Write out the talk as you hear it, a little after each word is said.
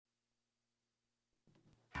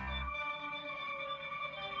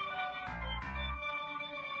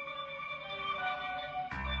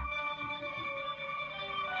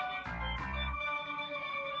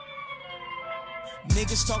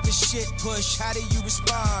Niggas talking shit, push, how do you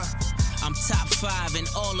respond? I'm top 5 and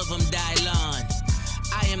all of them Dylon.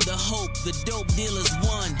 I am the hope, the dope dealers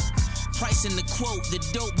won. Pricing the quote, the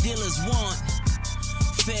dope dealers want.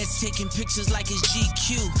 Feds taking pictures like it's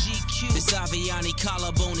GQ. This Aviani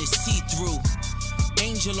collarbone is see-through.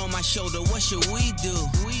 Angel on my shoulder, what should we do?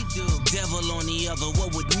 Devil on the other,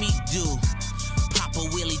 what would meat do? Papa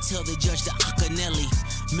Willie tell the judge the Acanelli.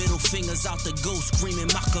 Middle fingers out the ghost screaming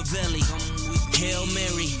Machiavelli. Hail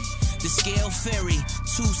Mary, the scale fairy.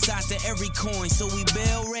 2 sides to every coin, so we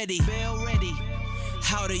bail ready.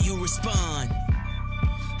 How do you respond?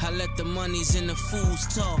 I let the monies and the fools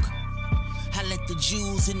talk. I let the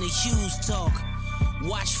Jews and the Hughes talk.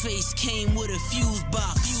 Watch face came with a fuse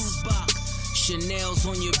box. Chanel's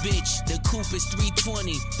on your bitch, the coupe is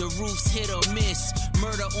 320, the roof's hit or miss.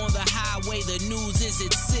 Murder on the highway, the news is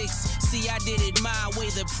at 6. See, I did it my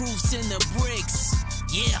way, the proof's in the bricks.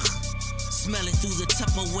 Yeah, smell it through the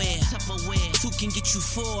Tupperware. 2 can get you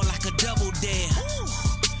 4 like a double dare.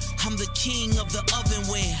 I'm the king of the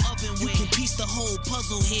ovenware. You can piece the whole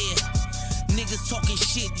puzzle here. Niggas talking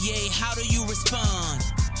shit, yay, how do you respond?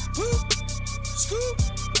 Whoop, scoop,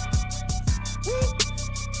 whoop.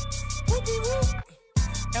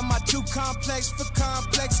 Am I too complex for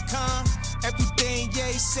complex con? Everything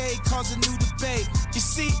Ye say cause a new debate. You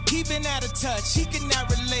see, he been out of touch, he cannot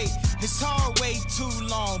relate. His heart way too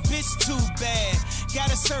long, bitch too bad.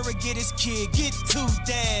 Got a surrogate his kid, get 2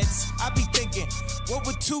 dads. I be thinking, what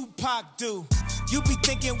would Tupac do? You be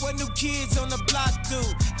thinking, what new kids on the block do?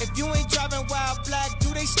 If you ain't driving wild black,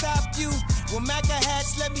 do they stop you? Well, Maca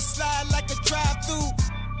hats let me slide like a drive-through.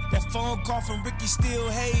 That phone call from Ricky still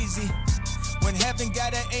hazy. When heaven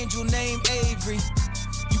got an angel named Avery,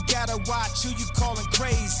 you gotta watch who you calling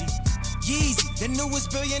crazy. Yeezy, the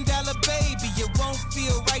newest $1 billion baby. It won't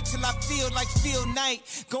feel right till I feel like Phil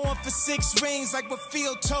Knight. Going for 6 rings like what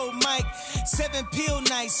Phil told Mike. 7 pill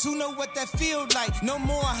nights, who know what that feel like? No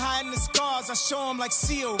more hiding the scars, I show them like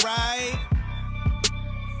Seal, right?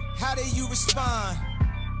 How do you respond?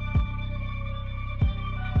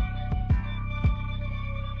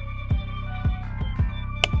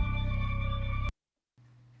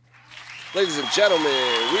 Ladies and gentlemen,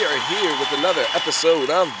 we are here with another episode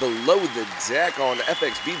of Below the Deck on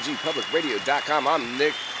FXBGPublicRadio.com. I'm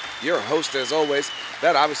Nick, your host as always.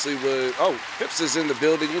 That obviously was, Phipps is in the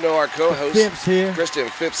building. You know our co-host, Phipps here. Christian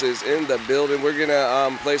Phipps is in the building. We're going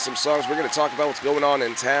to play some songs. We're going to talk about what's going on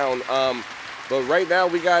in town. But right now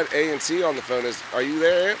we got A&T on the phone. Are you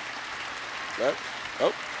there, Ant?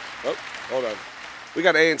 Hold on. We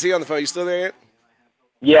got A&T on the phone. You still there, Ant?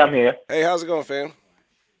 Yeah, I'm here. Hey, how's it going, fam?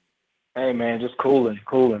 Hey, man, just cooling.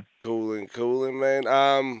 Cooling,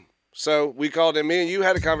 man. So we called in. Me and you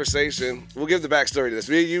had a conversation. We'll give the backstory to this.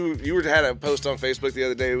 You had a post on Facebook the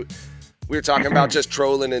other day. We were talking about just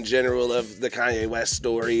trolling in general of the Kanye West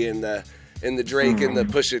story and the Drake and the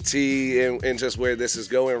Pusha T and just where this is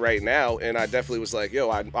going right now. And I definitely was like,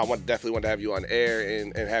 yo, I definitely want to have you on air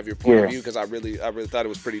and have your point of view because I really thought it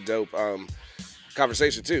was pretty dope.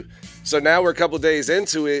 Conversation too. So now we're a couple days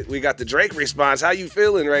into it. We got the Drake response. How you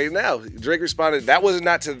feeling right now? Drake responded. That was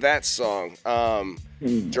not to that song.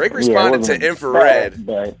 Drake responded to Infrared.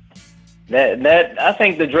 But that I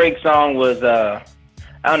think the Drake song was I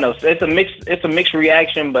don't know. It's a mixed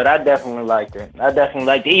reaction, but I definitely liked it.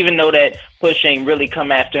 Even though that Push ain't really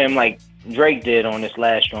come after him like Drake did on this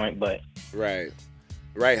last joint. But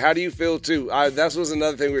Right. How do you feel, too? That was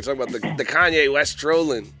another thing we were talking about, the Kanye West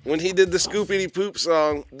trolling. When he did the Scoopity Poop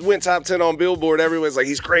song, went top 10 on Billboard, everyone's like,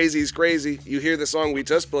 he's crazy. You hear the song we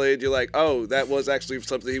just played, you're like, oh, that was actually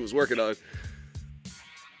something he was working on.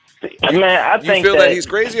 I think you feel that he's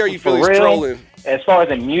crazy or you feel he's trolling? As far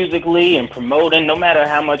as musically and promoting, no matter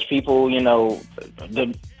how much people, no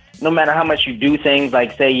matter how much you do things,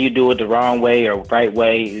 like say you do it the wrong way or right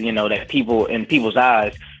way, that people, in people's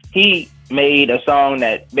eyes, he made a song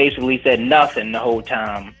that basically said nothing the whole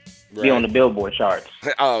time, be on the Billboard charts.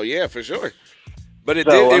 Oh yeah, for sure. But it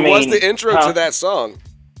was the intro to that song.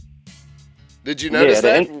 Did you notice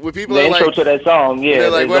that? When people the intro to that song, yeah, they're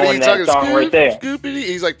like, "What are you talking?" Right there. Scoopity.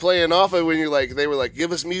 He's like playing off it when you're like, they were like,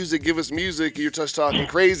 "Give us music." You're just talking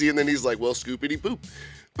crazy, and then he's like, "Well, Scoopity poop,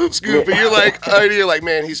 scoop," and you're like,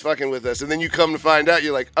 "Man, he's fucking with us." And then you come to find out,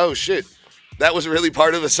 you're like, "Oh shit." That was really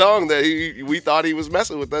part of the song that we thought he was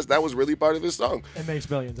messing with us. That was really part of his song. It makes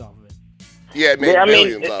millions off of it. Yeah, it made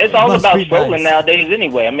millions off of it. It's all about trolling nowadays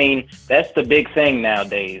anyway. That's the big thing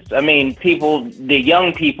nowadays. The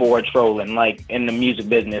young people are trolling, like, in the music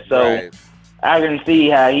business. So I can see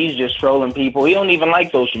how he's just trolling people. He don't even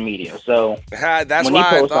like social media. So that's when why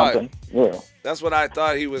he posts I thought. something, That's what I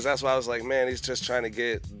thought he was. That's why I was like, man, he's just trying to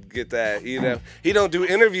get get that. He don't do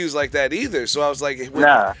interviews like that either. So I was like,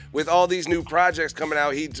 with all these new projects coming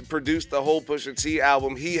out, he produced the whole Pusha T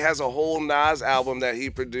album. He has a whole Nas album that he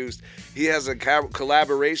produced. He has a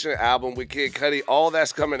collaboration album with Kid Cudi. All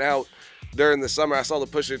that's coming out during the summer. I saw the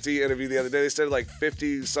Pusha T interview the other day. They said like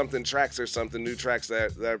 50-something tracks or something, new tracks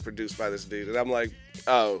that are produced by this dude. And I'm like,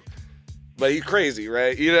 oh, but he's crazy,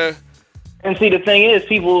 right? And see, the thing is,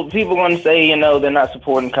 people going to say, they're not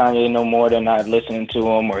supporting Kanye no more. They're not listening to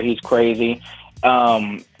him, or he's crazy.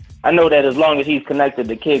 I know that as long as he's connected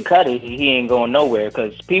to Kid Cudi, he ain't going nowhere.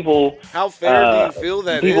 Because people. How fair do you feel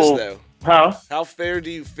that is, though? Huh? How fair do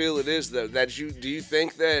you feel it is, though? Do you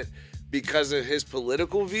think that because of his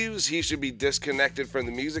political views, he should be disconnected from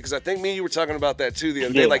the music? Because I think me and you were talking about that too the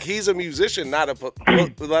other day. Like, he's a musician, not.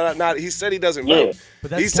 He said he doesn't vote.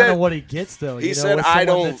 But that's kind of what he gets, though. He said, "I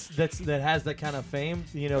don't." That has that kind of fame.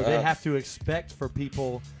 They have to expect for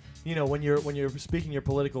people. When you're speaking your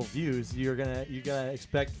political views, you gotta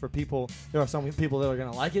expect for people. There are some people that are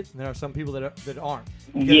gonna like it, and there are some people that aren't.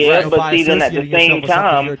 Yeah, but see, then at the same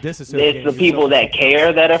time, it's the people that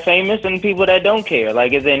care that are famous and people that don't care.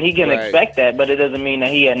 Like, as in, he can expect that, but it doesn't mean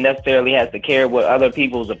that he necessarily has to care what other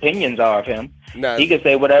people's opinions are of him. No. He can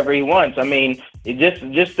say whatever he wants. I mean,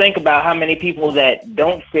 just think about how many people that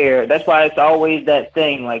don't share. That's why it's always that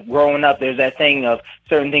thing, like growing up, there's that thing of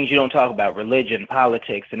certain things you don't talk about, religion,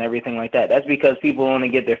 politics, and everything like that. That's because people only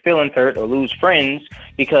get their feelings hurt or lose friends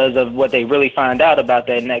because of what they really find out about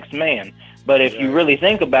that next man. But if you really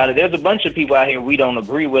think about it, there's a bunch of people out here we don't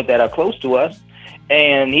agree with that are close to us.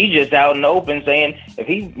 And he's just out in the open saying, if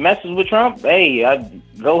he messes with Trump, hey,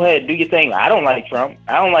 go ahead, do your thing. I don't like Trump.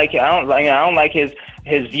 I don't like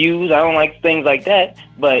his views. I don't like things like that.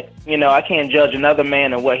 But I can't judge another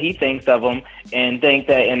man and what he thinks of him and think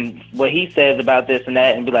that and what he says about this and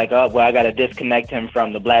that and be like, oh, well, I got to disconnect him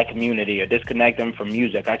from the black community or disconnect him from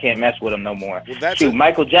music. I can't mess with him no more. Well,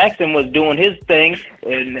 Michael Jackson was doing his thing,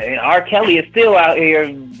 and R. Kelly is still out here,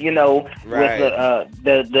 with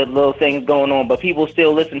the little things going on. But people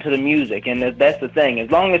still listen to the music, and that's the thing. As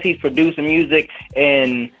long as he's producing music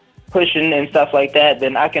and pushing and stuff like that,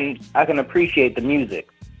 then I can appreciate the music.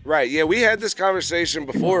 Right. Yeah, we had this conversation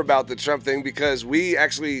before about the Trump thing because we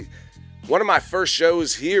actually, one of my first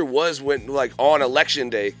shows here was on election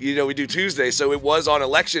day. We do Tuesday, so it was on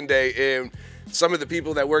election day, and some of the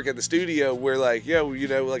people that work at the studio were like, yo,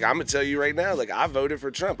 I'm gonna tell you right now, I voted for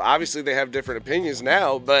Trump. Obviously they have different opinions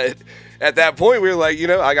now, but at that point we were like,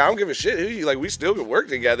 I don't give a shit who you, we still can work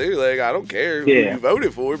together. I don't care who you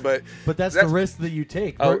voted for, but that's the risk that you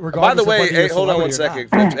take. By the way, hey, hold on one second.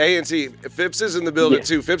 Phipps, A&T, Phipps is in the building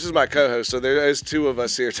too. Phipps is my co-host, so there is two of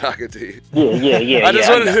us here talking to you. Yeah. I just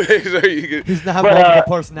wanted to make sure you could. He's not multiple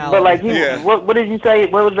personality. But what did you say?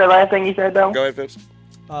 What was the last thing you said though? Go ahead, Phipps.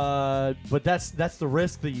 But that's the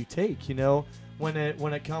risk that you take, when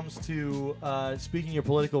it comes to speaking your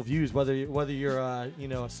political views, whether you're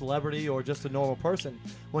a celebrity or just a normal person.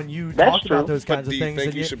 When you talk about those kinds of things, do you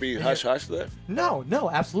think you should be hush hush there? No,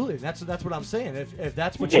 absolutely. That's what I'm saying. If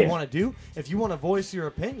that's what you want to do, if you want to voice your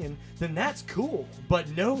opinion, then that's cool. But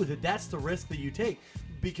know that that's the risk that you take.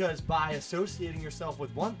 Because by associating yourself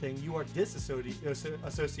with one thing, you are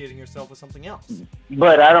associating yourself with something else.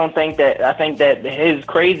 But I don't think that. I think that his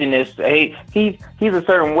craziness, he's a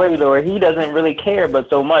certain way, or he doesn't really care, but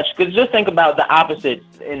so much. Because just think about the opposite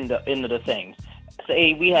end of the things.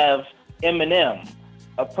 Say we have Eminem,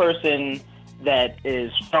 a person that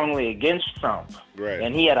is strongly against Trump, right?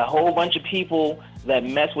 And he had a whole bunch of people that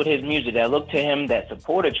mess with his music, that looked to him, that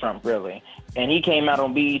supported Trump really. And he came out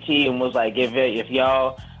on BET and was like, if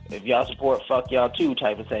y'all support, fuck y'all too,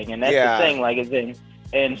 type of thing. And that's the thing,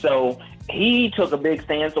 and so he took a big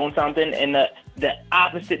stance on something in the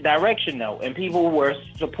opposite direction though. And people were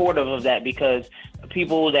supportive of that because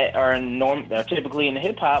people that are typically in the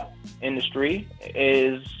hip hop industry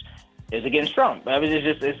is against Trump. I mean,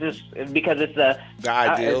 it's just because it's the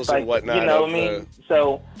ideals and whatnot. You know what I mean?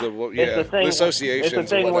 So it's the thing. The associations.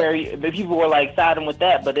 It's the thing where people were siding with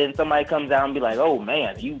that, but then somebody comes out and be like, "Oh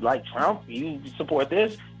man, you like Trump? You support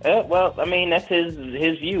this?" Well, I mean, that's his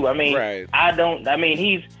view. I mean, I don't. I mean,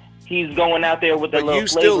 he's going out there with the little. But you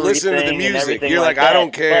still listen to the music. You're like, I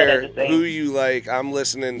don't care who you like. I'm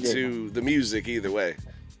listening to the music either way.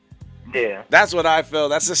 Yeah. That's what I felt.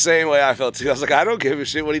 That's the same way I felt too. I was like, I don't give a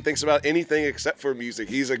shit what he thinks about anything except for music.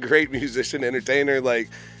 He's a great musician, entertainer,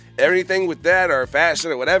 everything with that or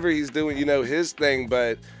fashion or whatever he's doing, his thing.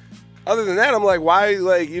 But other than that, I'm like, why?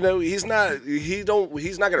 He's not going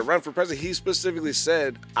to run for president. He specifically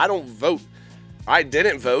said, I don't vote. I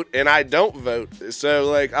didn't vote and I don't vote.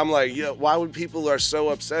 So I'm like, why would people are so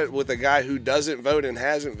upset with a guy who doesn't vote and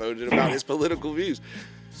hasn't voted about his political views?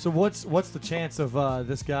 So what's the chance of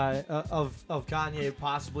this guy of Kanye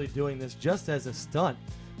possibly doing this just as a stunt?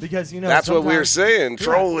 Because that's what we were saying,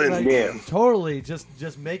 trolling. Totally,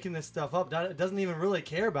 just making this stuff up. Doesn't even really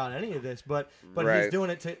care about any of this, but right. he's doing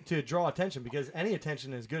it to draw attention, because any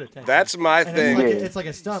attention is good attention. That's my thing. It's like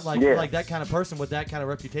a stunt, like that kind of person with that kind of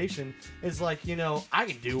reputation is like, I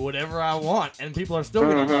can do whatever I want, and people are still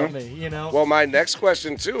gonna love me. Well, my next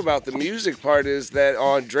question too about the music part is that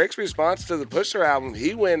on Drake's response to the Pusher album,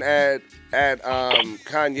 he went at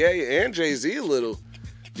Kanye and Jay-Z a little.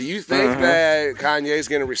 Do you think that Kanye's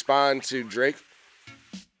going to respond to Drake?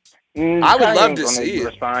 I would love to see it.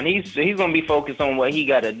 Respond. He's going to be focused on what he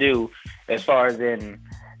got to do as far as in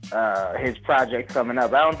his project coming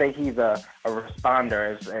up. I don't think he's a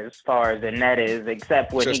responder as far as in that is,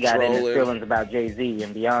 except when he got in his feelings about Jay-Z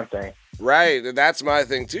and Beyonce. Right, and that's my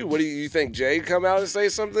thing too. What do you think? Jay come out and say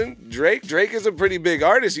something? Drake is a pretty big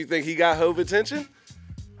artist. You think he got Hove attention?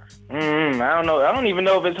 I don't know. I don't even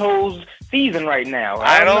know if it's Hove's season right now.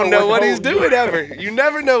 I don't know what he's doing ever. You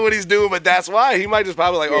never know what he's doing, but that's why. He might just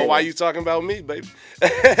probably like, oh, why are you talking about me, baby?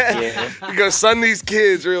 You go son these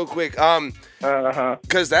kids real quick.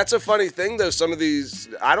 Because that's a funny thing, though. Some of these,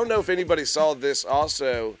 I don't know if anybody saw this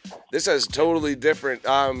also. This is totally different.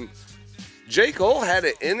 J. Cole had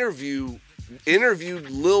an interviewed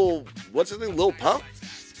Lil Pump?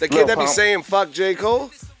 The kid that be saying fuck J. Cole?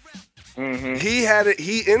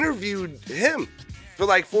 He interviewed him for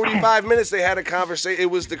like 45 minutes. They had a conversation. It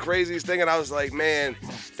was the craziest thing, and I was like, man,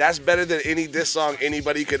 that's better than any diss song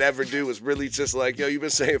anybody could ever do. It's really just like, yo, you've been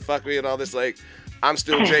saying fuck me and all this, like, I'm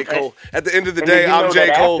still J. Cole. At the end of the day, I'm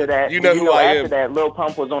J. Cole. You know who I am. After that, Lil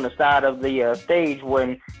Pump was on the side of the stage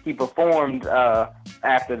when he performed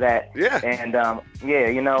after that. Yeah. And,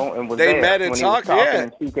 and was they there met and when talked, he was talking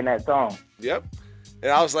and speaking that song. Yep.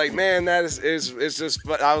 And I was like, man, that is it's just.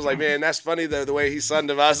 I was like, man, that's funny though, the way he sunned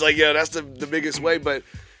him. I was like, yo, that's the biggest way. But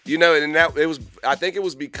and that it was. I think it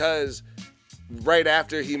was because right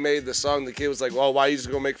after he made the song, the kid was like, well, why are you just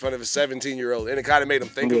gonna make fun of a 17-year-old? And it kind of made him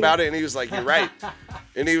think about it. And he was like, you're right.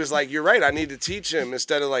 And he was like, you're right. I need to teach him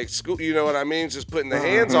instead of like school. You know what I mean? Just putting the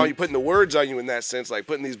hands on you, putting the words on you in that sense, like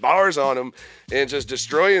putting these bars on him and just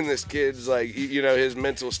destroying this kid's like his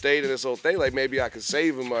mental state and this whole thing. Like maybe I could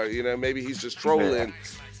save him, or maybe he's just trolling.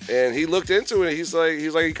 And he looked into it. He's like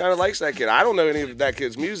he kind of likes that kid. I don't know any of that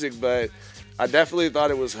kid's music, but I definitely thought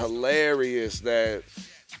it was hilarious that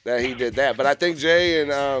he did that. But I think Jay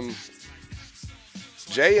and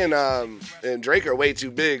Drake are way too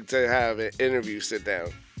big to have an interview sit down.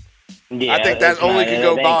 Yeah, I think that only could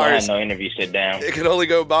go bars. No interview sit down. It can only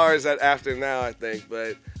go bars after now, I think.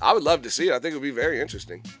 But I would love to see it. I think it would be very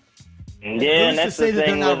interesting. Yeah, and that's the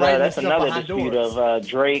thing with that's another dispute of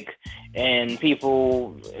Drake and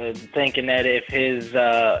people thinking that if his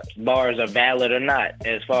bars are valid or not,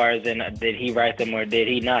 as far as did he write them or did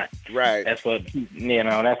he not? Right. That's what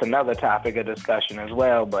that's another topic of discussion as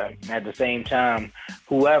well. But at the same time,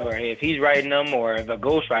 whoever, if he's writing them or if a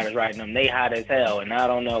ghostwriter's writing them, they hot as hell, and I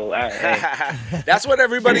don't know. That's what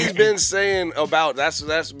everybody's been saying about.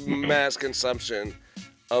 That's mass consumption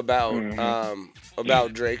about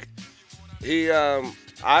Drake. He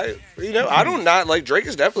I don't not like Drake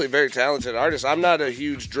is definitely a very talented artist. I'm not a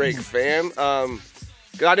huge Drake fan.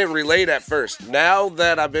 'Cause I didn't relate at first. Now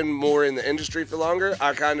that I've been more in the industry for longer,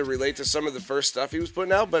 I kind of relate to some of the first stuff he was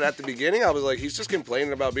putting out. But at the beginning, I was like, he's just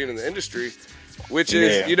complaining about being in the industry, which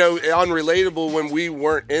is unrelatable when we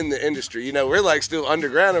weren't in the industry. We're like still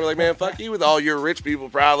underground. And we're like, man, fuck you with all your rich people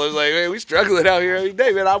problems. Like, man, we struggling out here every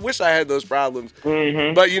day, man. I wish I had those problems.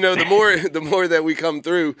 Mm-hmm. But the more that we come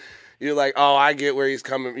through, you're like, oh, I get where he's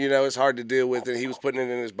coming. It's hard to deal with, and he was putting it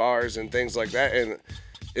in his bars and things like that. And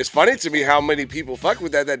it's funny to me how many people fuck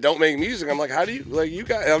with that don't make music. I'm like, how do you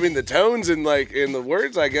the tones and the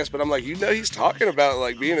words, I guess, but I'm like, he's talking about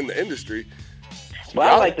like being in the industry.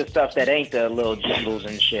 Well, I like the stuff that ain't the little jingles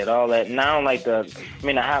and shit, all that. And I don't like the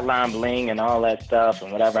hotline bling and all that stuff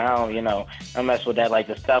and whatever. I don't, I mess with that, like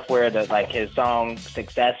the stuff where his song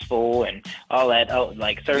Successful and all that,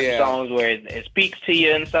 certain songs where it speaks to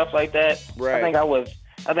you and stuff like that. Right. I think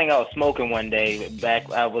I was smoking one day back.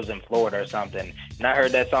 I was in Florida or something, and I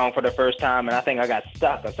heard that song for the first time, and I think I got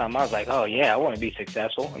stuck or something. I was like, "Oh yeah, I want to be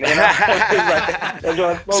successful." She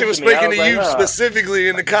was speaking to you specifically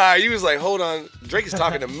in the car. You was like, "Hold on, Drake is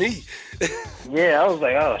talking to me." Yeah, I was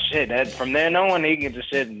like, "Oh shit!" That from then on, he could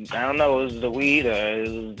just shit. I don't know, it was the weed or it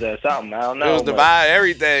was the something. I don't know. It was the vibe,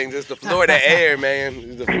 everything, just the Florida air,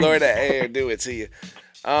 man. The Florida air do it to you.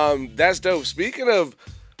 That's dope. Speaking of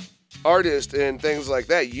artist and things like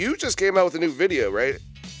that, you just came out with a new video, right?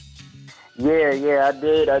 Yeah, I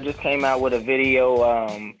did. I just came out with a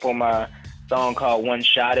video for my song called One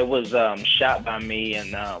Shot. It was shot by me,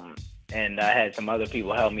 and I had some other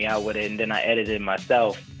people help me out with it, and then I edited it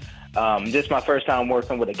myself. This is my first time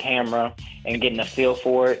working with a camera and getting a feel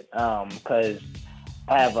for it, because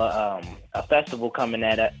I have a festival coming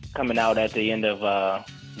out at the end of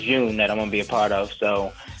June that I'm gonna be a part of.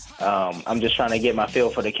 So I'm just trying to get my feel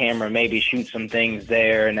for the camera, maybe shoot some things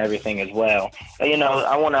there and everything as well. You know,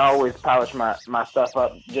 I want to always polish my stuff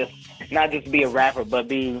up, just not just be a rapper, but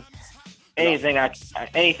be anything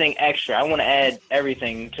extra. I want to add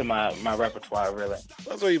everything to my repertoire, really.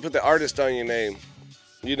 That's why you put the artist on your name.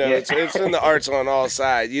 You know, Yeah. it's in the arts on all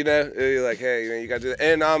sides. You know, you're like, hey, man, you got to do that.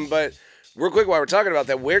 And but real quick, while we're talking about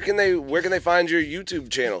that, where can they find your YouTube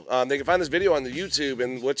channel? They can find this video on the YouTube.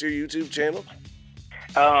 And what's your YouTube channel?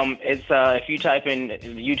 It's if you type in the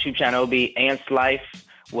YouTube channel, it'll be Ants Life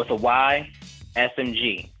with a Y,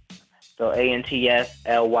 SMG. So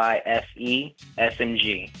ANTSLYFE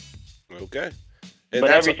SMG. Okay. And But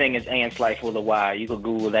that's everything is Ants Life with a Y. You can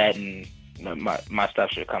Google that, and my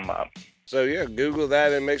stuff should come up. So yeah, Google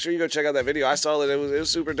that and make sure you go check out that video. I saw it; it was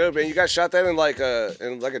super dope. And you guys shot that in like a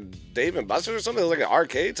Dave and Buster's or something, like an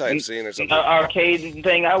arcade type scene or something. Arcade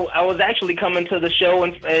thing. I was actually coming to the show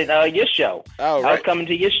at your show. Oh, right. I was coming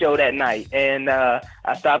to your show that night, and I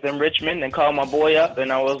stopped in Richmond and called my boy up,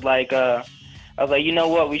 and I was like, you know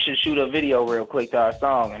what? We should shoot a video real quick to our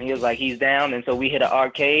song. And he was like, he's down. And so we hit an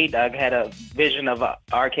arcade. I had a vision of an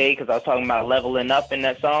arcade because I was talking about leveling up in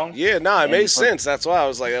that song. Yeah, no, it made sense. That's why I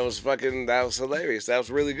was like, that was hilarious. That was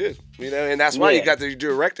really good. You know, and that's why you got the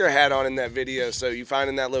director hat on in that video. So you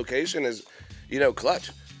finding that location is, you know, clutch.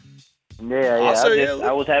 Yeah, Also,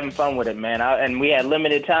 I was having fun with it, man. And we had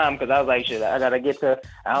limited time because I was like, shit, I got to get to,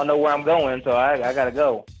 I don't know where I'm going, so I got to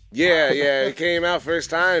go. Yeah, it came out first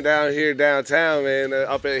time down here downtown, man,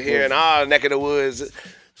 up in here in our neck of the woods.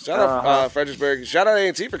 Shout out Fredericksburg. Shout out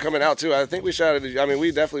A&T for coming out, too. I think we shouted, I mean,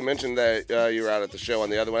 we definitely mentioned that you were out at the show on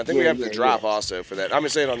the other one. I think we have the drop also for that. I'm going to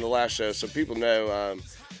say it on the last show so people know,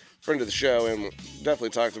 friend of the show, and definitely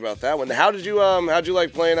talked about that one. How'd you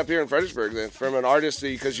like playing up here in Fredericksburg then, from an artist,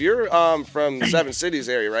 because you're from the Seven Cities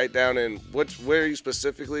area, right? Down in, where are you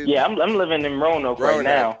specifically? Yeah, I'm living in Roanoke right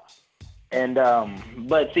now. And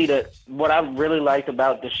but see, what I really liked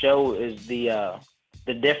about the show is the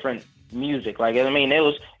different music. Like, I mean, it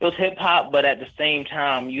was hip hop, but at the same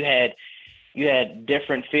time you had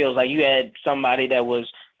different feels. Like, you had somebody that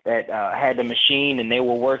had the machine and they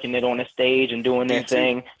were working it on the stage and doing their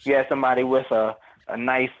thing. You had somebody with a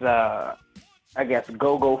nice I guess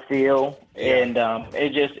go-go feel, and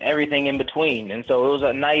it just everything in between. And so it was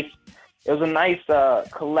a nice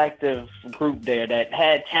collective group there that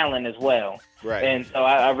had talent as well. Right. And so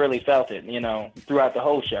I really felt it, you know, throughout the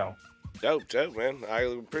whole show. Dope, man. I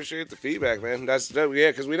appreciate the feedback, man. That's dope.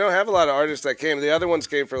 Yeah, because we don't have a lot of artists that came. The other ones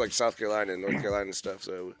came from like South Carolina and North Carolina and stuff,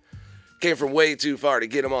 so came from way too far to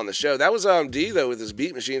get them on the show. That was D, though, with his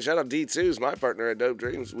beat machine. Shout out D2, is my partner at Dope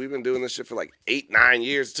Dreams. We've been doing this shit for like 8-9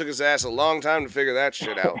 years. It took his ass a long time to figure that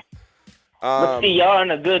shit out. But see, y'all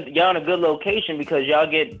in a good location because y'all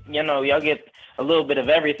get a little bit of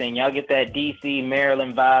everything. Y'all get that DC,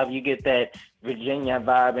 Maryland vibe. You get that Virginia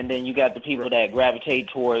vibe, and then you got the people that gravitate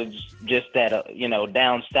towards just that,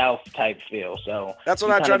 down south type feel. So that's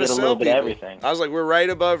what I try to sell a little people. Bit of everything. I was like, we're right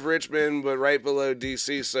above Richmond, but right below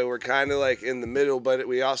DC, so we're kind of like in the middle. But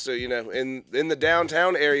we also, in the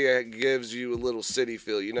downtown area, it gives you a little city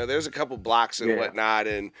feel. There's a couple blocks and whatnot,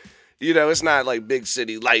 and it's not like big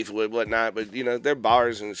city life with whatnot, but there are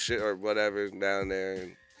bars and shit or whatever down there.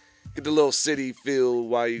 And get the little city feel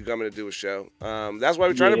while you're coming to do a show. That's why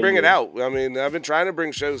we're trying to bring it out. I mean, I've been trying to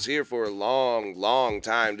bring shows here for a long, long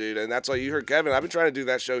time, dude. And that's why you heard Kevin. I've been trying to do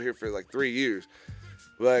that show here for like 3 years.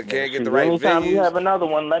 But can't get the right Anytime venues. you have another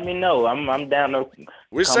one, let me know. I'm down to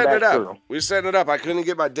We're come setting it back up. through. We're setting it up. I couldn't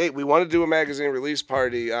get my date. We wanted to do a magazine release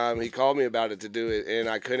party. He called me about it to do it, and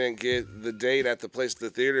I couldn't get the date at the place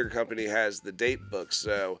the theater company has the date booked.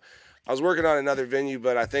 So I was working on another venue,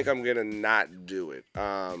 but I think I'm going to not do it.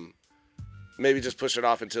 Maybe just push it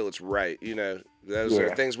off until it's right. Those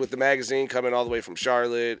are things with the magazine coming all the way from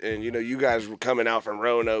Charlotte, and you guys were coming out from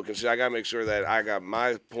Roanoke, and so I got to make sure that I got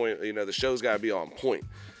my point. The show's got to be on point.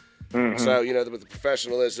 Mm-hmm. So with the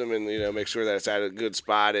professionalism and make sure that it's at a good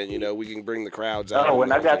spot, and we can bring the crowds out. Oh,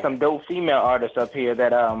 and I got some dope female artists up here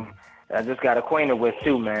that I just got acquainted with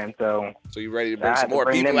too, man. So you ready to bring some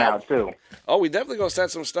more people them out too? Oh, we definitely gonna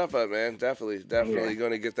set some stuff up, man. Definitely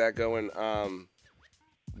gonna get that going.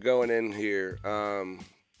 Going in here.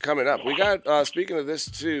 coming up. We got, speaking of this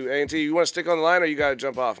too, A&T, you want to stick on the line or you got to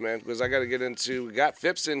jump off, man? Because I got to get into, we got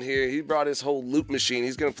Phipps in here. He brought his whole loop machine.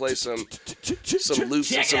 He's going to play some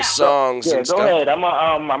loops and some songs Yeah, and go stuff. ahead. I'm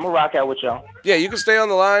gonna rock out with y'all. Yeah, you can stay on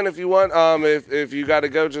the line if you want. If you got to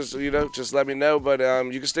go, just let me know. But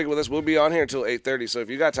you can stick with us. We'll be on here until 8:30. So if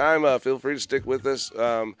you got time, feel free to stick with us.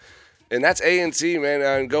 And that's A&T,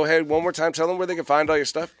 man. Go ahead one more time. Tell them where they can find all your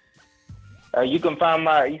stuff. You can find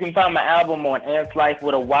my album on Ants Life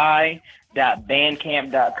with a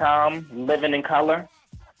Y.bandcamp.com. Living in Color.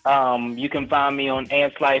 You can find me on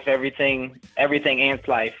Ants Life, everything Ants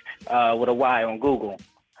Life with a Y on Google.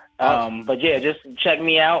 But yeah, just check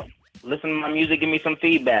me out. Listen to my music. Give me some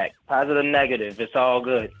feedback, positive, negative. It's all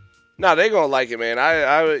good. No, they gonna like it, man.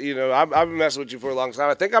 I've been messing with you for a long time.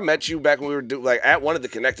 I think I met you back when we were at one of the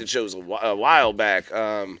Connected shows a while back.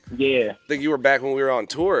 Yeah. I think you were back when we were on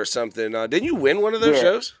tour or something. Didn't you win one of those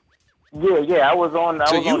shows? Yeah. I was on.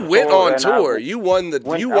 So you went on tour. You won the.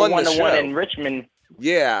 You won the show. One in Richmond.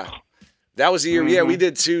 Yeah, that was the year. Mm-hmm. Yeah, we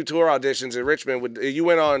did 2 tour auditions in Richmond. You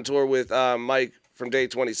went on tour with Mike from Day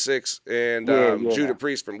 26 and Judah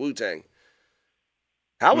Priest from Wu-Tang.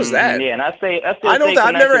 How was that? Yeah, and I've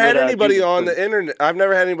never had anybody on the internet. I've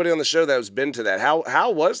never had anybody on the show that has been to that.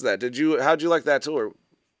 How was that? How'd you like that tour?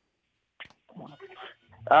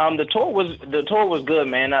 The tour was good,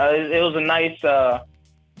 man. It was a nice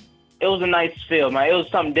feel, man. It was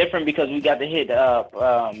something different because we got to hit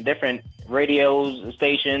different radio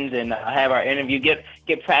stations and have our interview, get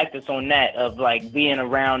practice on that of like being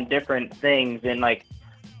around different things and like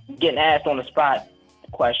getting asked on the spot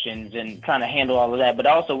questions and trying to handle all of that. But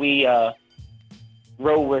also we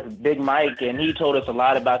rode with Big Mike and he told us a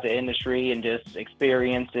lot about the industry and just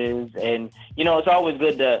experiences. And it's always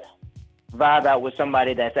good to vibe out with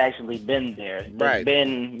somebody that's actually been there, that's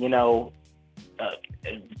been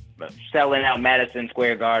selling out Madison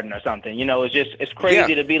Square Garden or something. It's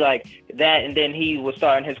crazy to be like that. And then he was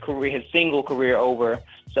starting his single career over,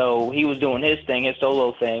 so he was doing his thing, his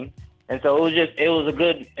solo thing. And so it was a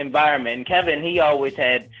good environment. And Kevin, he always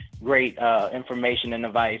had great information and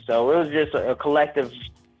advice. So it was just a collective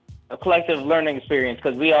learning experience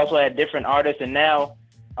because we also had different artists, and now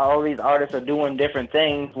all these artists are doing different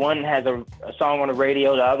things. One has a song on the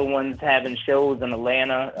radio, the other one's having shows in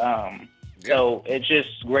Atlanta. So it's just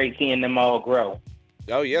great seeing them all grow.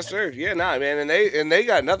 Oh yes, sir. Yeah, man, and they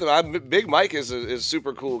got nothing. Big Mike is a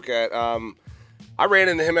super cool cat. I ran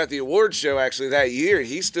into him at the awards show actually that year.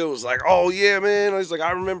 He still was like, "Oh yeah, man." He's like,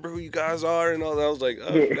 "I remember who you guys are," and all that. I was like,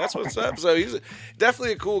 "Oh, that's what's up." So he's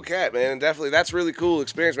definitely a cool cat, man. And definitely, that's a really cool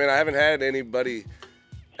experience, man. I haven't had anybody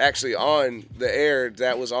actually on the air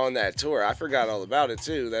that was on that tour. I forgot all about it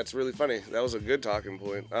too. That's really funny. That was a good talking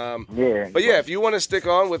point. But yeah, if you want to stick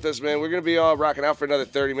on with us, man, we're gonna be all rocking out for another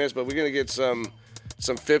 30 minutes. But we're gonna get some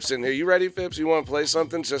Phipps in here. You ready, Phipps? You want to play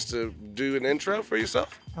something just to do an intro for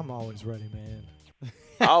yourself? I'm always ready, man.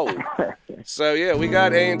 Oh, so yeah, we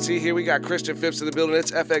got A&T here. We got Christian Phipps in the building.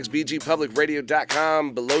 It's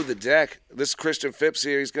FXBGPublicRadio.com. Below the deck. This is Christian Phipps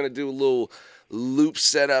here. He's gonna do a little loop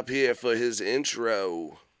setup here for his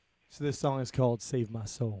intro. So this song is called "Save My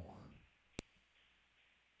Soul."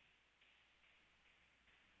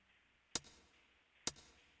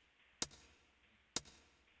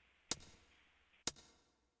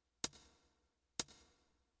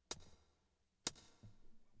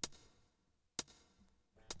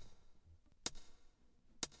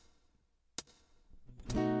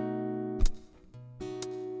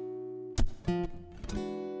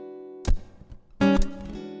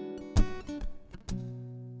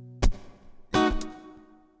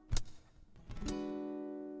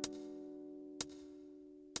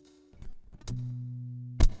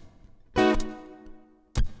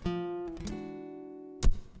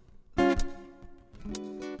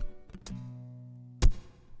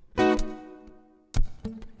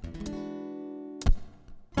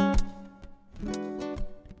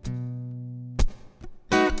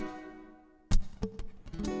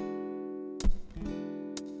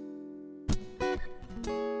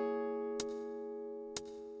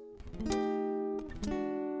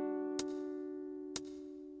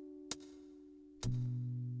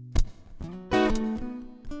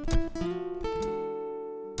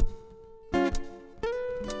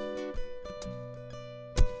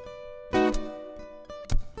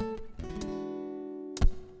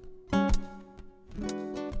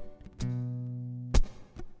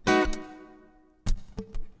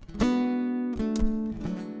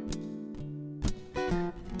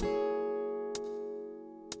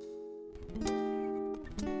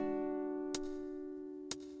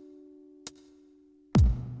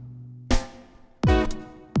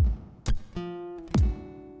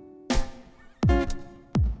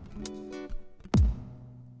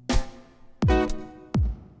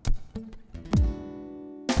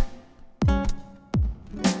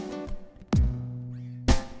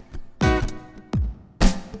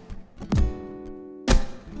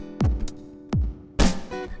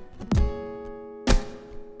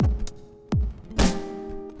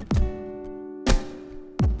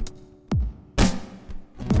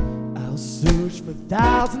 search for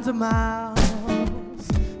thousands of miles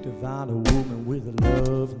to find a woman with a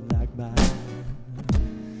love like mine.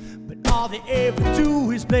 But all they ever do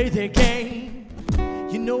is play their game.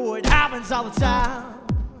 You know it happens all the time.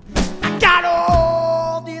 I got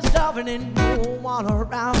all this loving and no one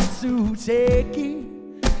around to take it.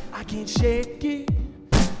 I can't shake it.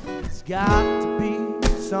 There's got to be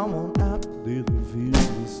someone out there that feels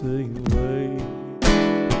the same way.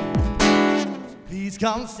 So please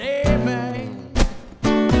come save me.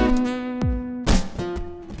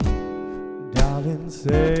 Darling,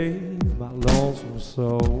 save my lonesome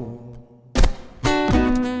soul.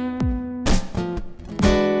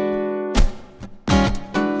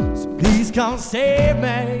 So please come save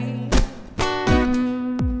me.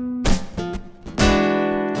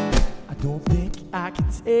 I don't think I can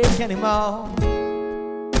take anymore.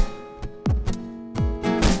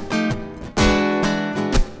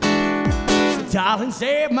 So darling,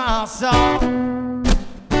 save my soul.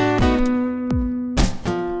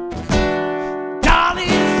 Darling,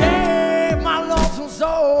 save my lonesome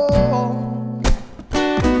soul.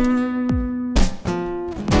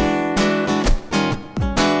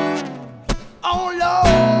 Oh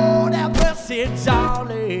Lord, have mercy,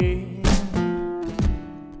 darling.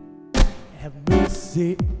 Have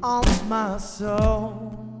mercy on my soul.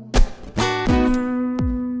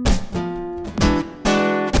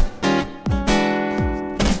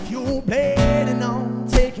 If you're planning on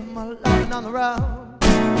taking my love on the road,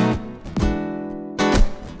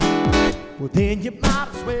 well then you might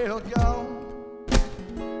as well go.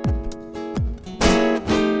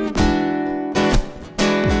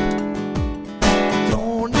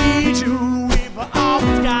 Don't need you if I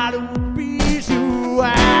always gotta please you.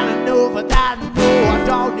 I know for that, no, I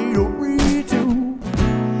don't need a redo.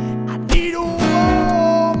 I need a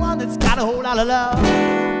woman that's got a whole lot of love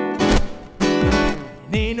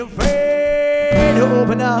and ain't afraid to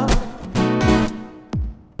open up.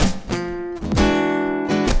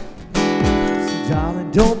 So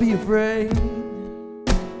darling, don't be afraid.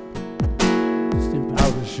 Step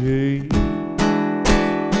out the shade.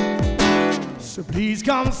 So please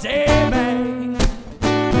come save me.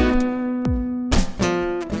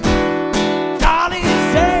 Darling,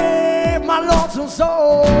 save my lonesome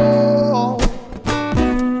soul.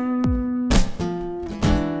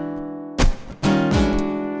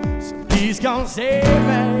 So please come save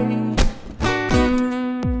me.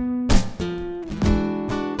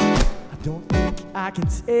 I don't think I can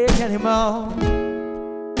take anymore.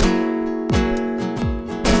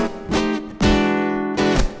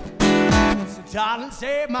 So darling,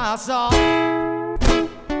 save my soul.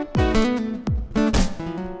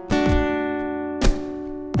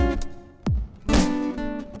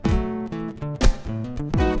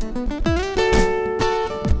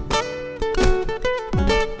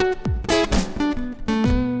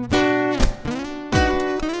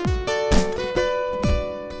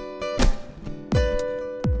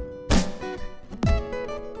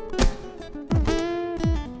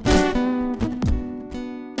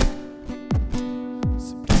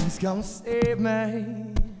 Come save me.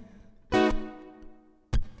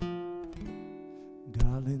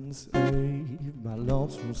 Darling, save my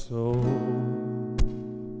lonesome soul.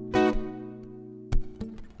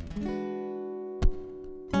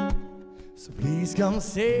 So please come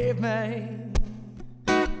save me.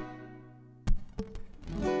 I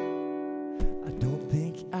don't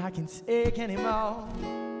think I can take anymore.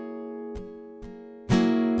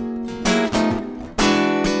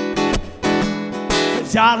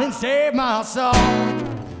 Darling, save my soul.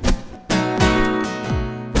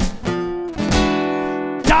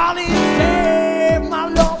 Darling, save my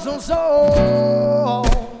lonesome soul.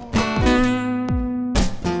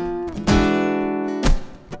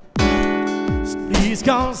 So please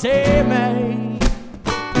come save me.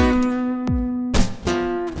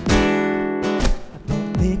 I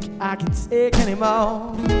don't think I can take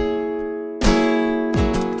anymore.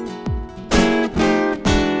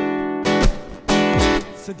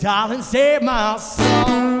 So darling, save my soul.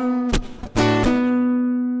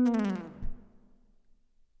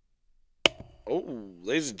 Oh,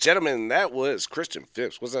 ladies and gentlemen, that was Christian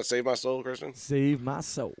Phipps. What's that, Save My Soul, Christian? Save my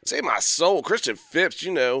soul. Save My Soul. Christian Phipps,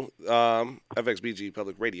 you know,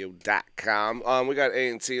 FXBGPublicRadio.com. We got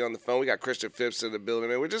A&T on the phone. We got Christian Phipps in the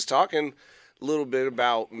building, man. We're just talking a little bit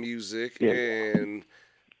about music and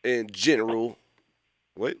in general.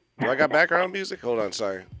 Wait, do I got background music? Hold on,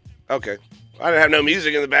 sorry. Okay. I didn't have no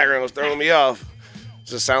music in the background. It was throwing me off. It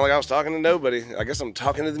just sounded like I was talking to nobody. I guess I'm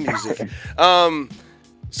talking to the music.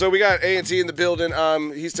 So we got A&T in the building.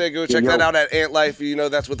 He said go check that out at Ant Life. You know,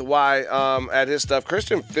 that's with the Y at his stuff.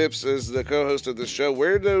 Christian Phipps is the co-host of the show.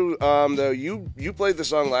 Where do though you played the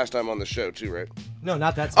song last time on the show too, right? No,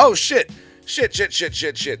 not that song. Oh shit. Shit.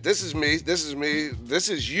 This is me. This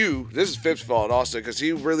is you. This is Phipps' fault also because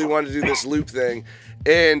he really wanted to do this loop thing.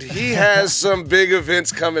 And he has some big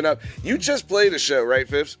events coming up. You just played a show, right,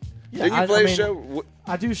 Phipps? Yeah, Didn't you play a show?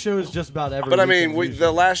 I do shows just about every But I weekend, mean,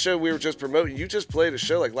 the last show we were just promoting, you just played a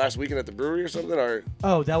show like last weekend at the brewery or something, or?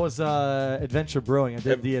 Oh, that was Adventure Brewing. I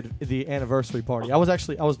did the anniversary party. I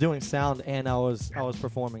was doing sound and I was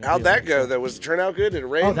performing. How'd that go? Though was the turnout good? Did it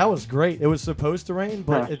rain? Oh, that was great. It was supposed to rain,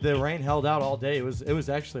 but the rain held out all day. It was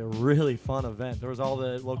actually a really fun event. There was all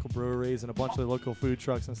the local breweries and a bunch of the local food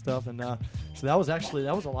trucks and stuff, and so that was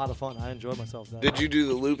a lot of fun. I enjoyed myself. Did you do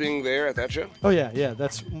the looping there at that show? Oh yeah.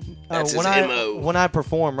 That's his MO. When I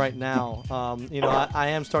perform right now. I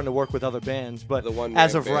am starting to work with other bands, but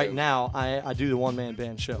as of right now, I do the one-man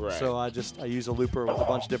band show. Right. So I use a looper with a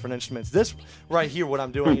bunch of different instruments. This right here, what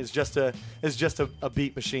I'm doing is just a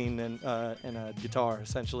beat machine and a guitar.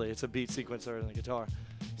 Essentially, it's a beat sequencer and a guitar.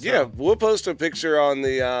 So. Yeah, we'll post a picture on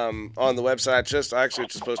the website. I actually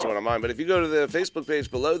just posted one on mine. But if you go to the Facebook page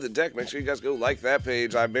below the deck, make sure you guys go like that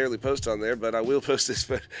page. I barely post on there, but I will post this.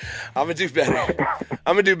 But I'm gonna do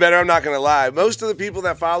better. I'm not gonna lie. Most of the people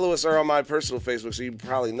that follow us are on my personal Facebook, so you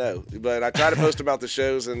probably know. But I try to post about the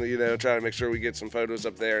shows and try to make sure we get some photos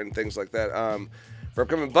up there and things like that. For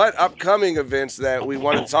upcoming events that we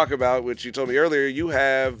wanted to talk about, which you told me earlier, you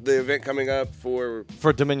have the event coming up for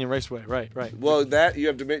Dominion Raceway, right. Well, that you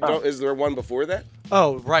have Dominion. Is there one before that?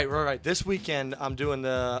 Oh, right. This weekend I'm doing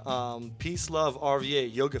the Peace Love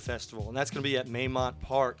RVA Yoga Festival, and that's going to be at Maymont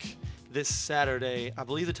Park this Saturday. I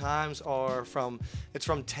believe the times are from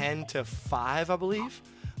 10 to 5, I believe.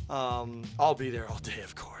 I'll be there all day,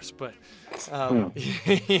 of course, but I'll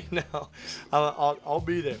be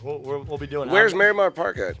there. We'll be doing it. Where's Maymont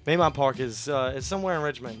Park at? Maymont Park is it's somewhere in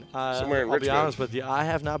Richmond. I'll be honest with you, I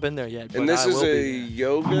have not been there yet. And this is a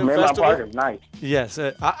yoga Maymont festival? Park is nice. Yes,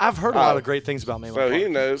 I've heard a lot of great things about Maymont Park. So he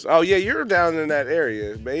knows. Oh yeah, you're down in that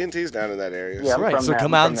area. A&T's down in that area. Yeah, right. So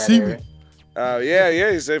come out and see me.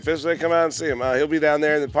 Yeah. He said Phipps may come out and see him. He'll be down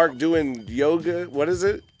there in the park doing yoga. What is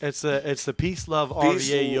it? It's the Peace Love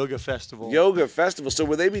RVA Yoga Festival. Yoga Festival. So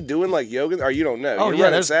will they be doing like yoga? Or you don't know? Oh, You're yeah,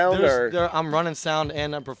 running sound I'm running sound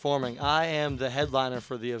and I'm performing. I am the headliner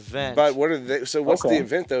for the event. But what are they? So what's the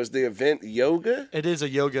event though? Is the event yoga? It is a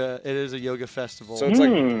yoga festival. So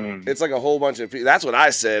it's like a whole bunch of people. That's what I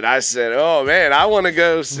said. I said, oh man, I want to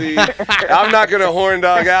go see. I'm not gonna horn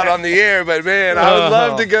dog out on the air, but man, I would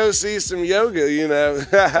love to go see some yoga.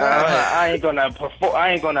 I ain't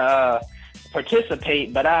gonna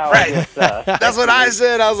participate, but I'll just, that's what I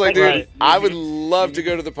said. I was like, dude, I would love to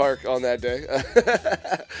go to the park on that day.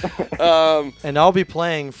 And I'll be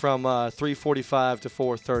playing from 3:45 to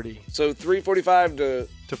 4:30. So 3:45 to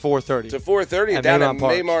 4:30. To 4:30 down at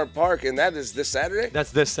Maymont Park, and that is this Saturday?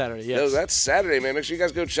 That's this Saturday, yes. No, that's Saturday, man. Make sure you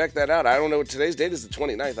guys go check that out. I don't know what today's date is. The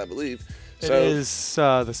 29th, I believe. It is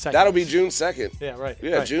the 2nd. That'll be June 2nd. Yeah, right.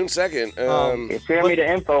 Yeah, right. June 2nd. Share me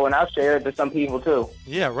the info, and I'll share it to some people, too.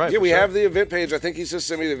 Yeah, right. Yeah, we have the event page. I think he just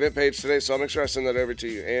sent me the event page today, so I'll make sure I send that over to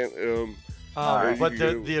you. And but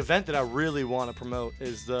the event that I really want to promote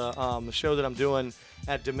is the show that I'm doing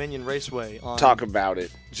at Dominion Raceway on talk about it.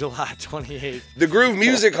 July 28th. The Groove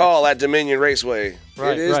Music Hall at Dominion Raceway.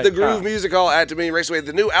 Right, it is the Groove Music Hall at Dominion Raceway,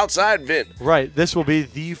 the new outside event. Right. This will be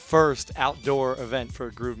the first outdoor event for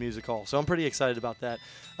Groove Music Hall, so I'm pretty excited about that.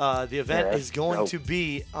 The event is going to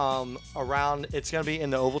be it's going to be in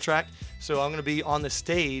the oval track. So I'm going to be on the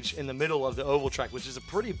stage in the middle of the oval track, which is a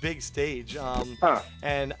pretty big stage.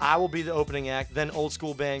 And I will be the opening act. Then Old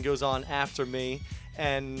School Band goes on after me.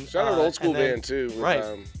 And shout out Old School Band too. With, right.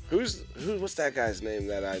 What's that guy's name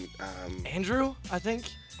that Andrew, I think.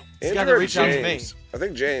 He's got to reach out to me. I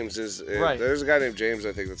think James is right. There's a guy named James,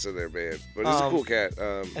 I think, that's in their band, but he's a cool cat.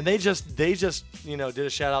 And they just did a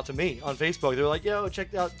shout out to me on Facebook. They were like, "Yo,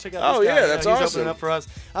 check out this guy. Oh yeah, that's awesome. He's opening up for us."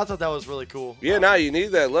 I thought that was really cool. Yeah, you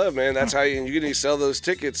need that love, man. That's how you can sell those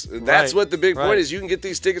tickets. That's what the big point is. You can get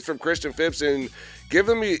these tickets from Christian Phipps and give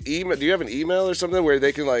them your email. Do you have an email or something where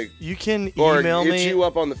they can You can email me. Or hit you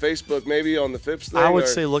up on the Facebook, maybe on the Phipps thing. I would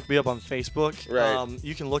say look me up on Facebook. Right.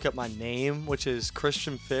 You can look up my name, which is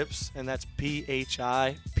Christian Phipps, and that's PHIPPS.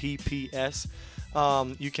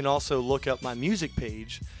 You can also look up my music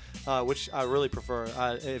page, which I really prefer.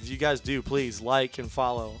 If you guys do, please like and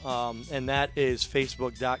follow. And that is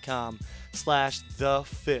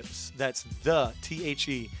facebook.com/thefipps. That's the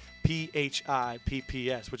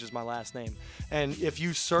Phipps, which is my last name. And if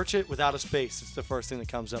you search it without a space, it's the first thing that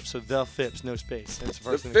comes up. So the Phipps, no space. It's the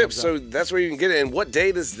first thing that Phipps, comes so up. that's where you can get it. And what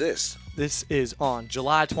date is this? This is on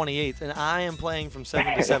July 28th, and I am playing from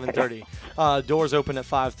 7 to 7:30. Doors open at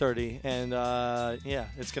 5:30, and yeah,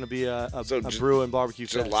 it's going to be a brew and barbecue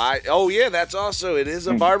fest. July. Oh yeah, that's also it is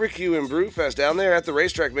a barbecue and brew fest down there at the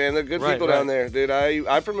racetrack, man. They're good people down there, dude.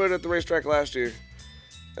 I promoted at the racetrack last year.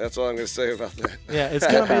 That's all I'm going to say about that. Yeah, it's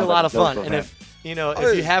going to be a lot of fun, and if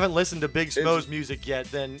you haven't listened to Big Smo's music yet,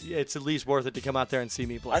 then it's at least worth it to come out there and see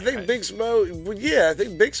me play. I think Big Smo, I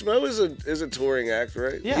think Big Smo is a touring act,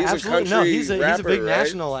 right? Yeah, he's absolutely. a country he's a rapper, big right?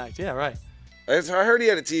 national act. Yeah, right. I heard he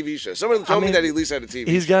had a TV show. Someone told me that he at least had a TV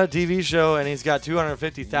show. He's got a TV show, and he's got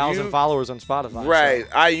 250,000 followers on Spotify. Right.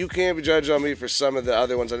 So. You can't judge on me for some of the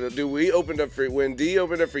other ones. We opened up when D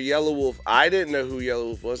opened up for Yellow Wolf, I didn't know who Yellow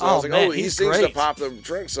Wolf was. And I was like, man, he sings the Pop the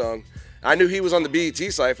Trunk song. I knew he was on the BET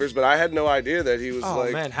Ciphers, but I had no idea that he was Oh,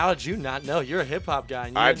 man, how did you not know? You're a hip-hop guy.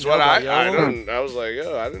 And that's what I was like,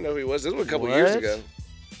 I didn't know who he was. This was a couple years ago.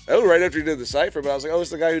 That was right after he did the Cypher, but I was like, it's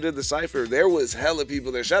the guy who did the Cypher. There was hella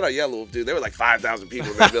people there. Shout out Yellow Wolf, dude. There were like 5,000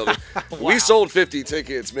 people in that building. Wow. We sold 50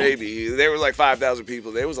 tickets, maybe. There were like 5,000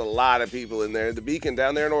 people. There was a lot of people in there. The Beacon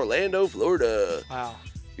down there in Orlando, Florida. Wow.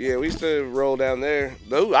 Yeah, we used to roll down there.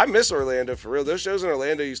 Though I miss Orlando for real. Those shows in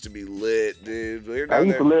Orlando used to be lit, dude. I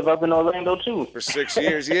used to live up in Orlando too for 6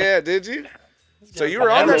 years. Yeah, did you? So you were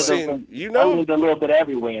on that scene. I lived a little bit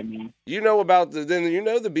everywhere. I mean, you know about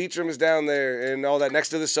the beach room is down there and all that next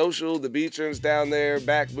to the social. The beach room's down there,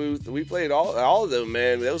 back booth. We played all of them,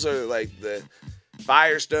 man. Those are like the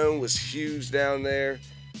Firestone was huge down there.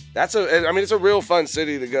 It's a real fun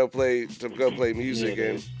city to go play music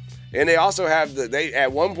in. And they also have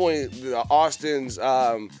at one point the Austin's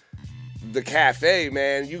the cafe,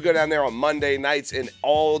 man. You go down there on Monday nights and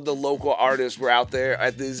all the local artists were out there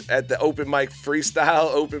at the open mic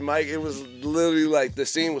freestyle open mic. It was literally like the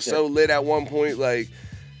scene was so lit at one point. Like,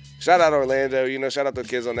 shout out Orlando, shout out the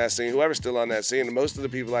kids on that scene, whoever's still on that scene. And most of the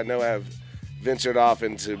people I know have ventured off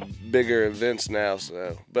into bigger events now.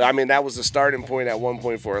 So, but I mean, that was the starting point at one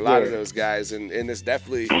point for a lot of those guys, and it's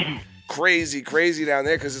definitely crazy down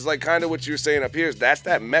there because it's like kind of what you were saying up here. That's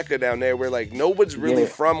that mecca down there where like nobody's really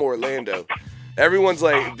from Orlando. Everyone's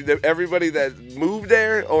like everybody that moved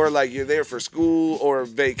there or like you're there for school or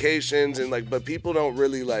vacations and like, but people don't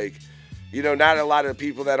really like, not a lot of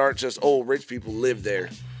people that aren't just old rich people live there.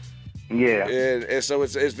 Yeah. And so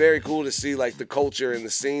it's very cool to see like the culture and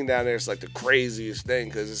the scene down there. It's like the craziest thing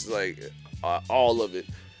because it's like all of it.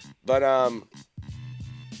 But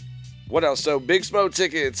what else? So Big Smo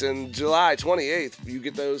tickets in July 28th. You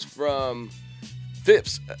get those from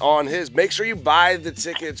Phipps on his. Make sure you buy the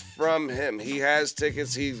tickets from him. He has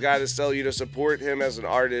tickets. He's got to sell you to support him as an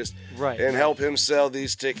artist, and help him sell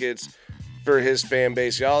these tickets for his fan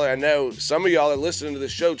base. Y'all, I know some of y'all are listening to the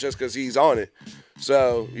show just because he's on it.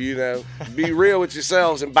 So, be real with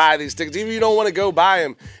yourselves and buy these tickets. Even if you don't want to go buy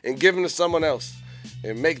them and give them to someone else.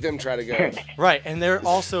 And make them try to go. Right, and they're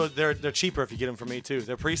also they're cheaper if you get them from me too.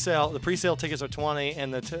 The pre-sale tickets are $20,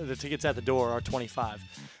 and the tickets at the door are $25.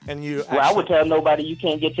 And I would tell nobody you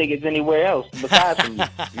can't get tickets anywhere else besides from you.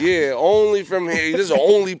 Yeah, only from here. This is the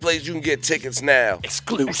only place you can get tickets now.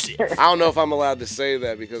 Exclusive. I don't know if I'm allowed to say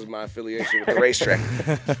that because of my affiliation with the racetrack.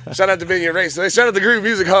 Shout out to Vineyard Race. Shout out to Groove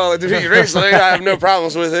Music Hall at the Vineyard Race. I have no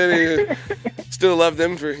problems with it. Still love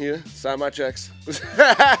them for sign my checks.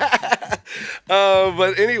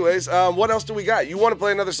 But anyways, what else do we got? You want to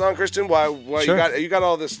play another song, Christian? While sure. you got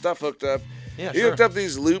all this stuff hooked up. Yeah, you hooked up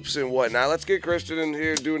these loops and whatnot. Let's get Christian in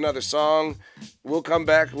here, do another song. We'll come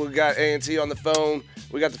back. We got A&T on the phone.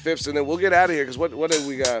 We got the Phipps, and then we'll get out of here because what did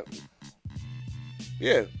we got?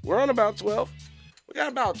 Yeah, we're on about 12. We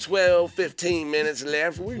got about 12, 15 minutes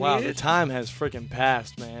left. Wow, the time has freaking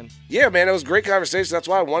passed, man. Yeah, man, it was a great conversation. That's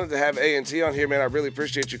why I wanted to have A&T on here, man. I really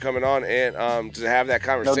appreciate you coming on and to have that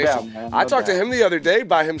conversation. No doubt, man. I talked to him the other day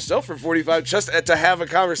by himself for 45 just to have a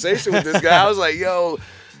conversation with this guy. I was like, yo,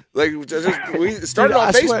 we started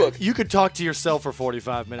on Facebook. Swear, you could talk to yourself for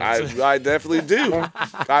 45 minutes. I definitely do.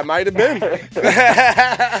 I might have been.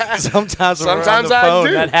 Sometimes we're on the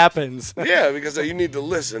phone, that happens. Yeah, because you need to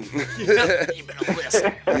listen. You better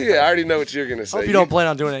listen. Yeah, I already know what you're going to say. Hope you don't plan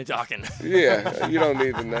on doing any talking. Yeah, you don't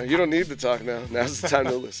need to know. You don't need to talk now. Now's the time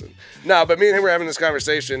to listen. No, but me and him were having this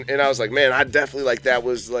conversation, and I was like, man, I definitely like that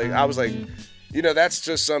was like, I was like, that's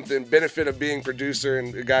just something, benefit of being producer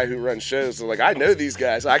and a guy who runs shows. So, like, I know these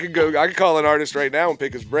guys. I could call an artist right now and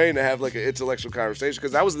pick his brain to have, like, an intellectual conversation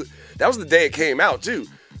because that was the day it came out, too.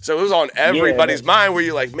 So it was on everybody's mind where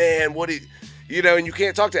you're like, man, what do you and you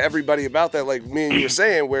can't talk to everybody about that, like me and you were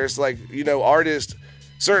saying, where it's like, artists,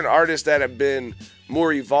 certain artists that have been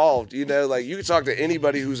more evolved, you know, like you can talk to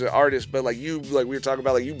anybody who's an artist, but like you, like we were talking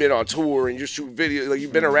about, like you've been on tour and you're shooting videos, like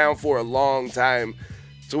you've been around for a long time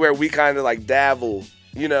to where we kind of like dabble,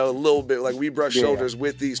 you know, a little bit, like we brush shoulders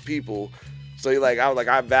with these people. So like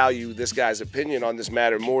I value this guy's opinion on this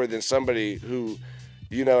matter more than somebody who,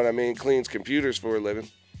 you know what I mean, cleans computers for a living.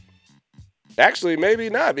 Actually, maybe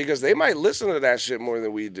not, because they might listen to that shit more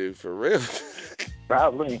than we do, for real.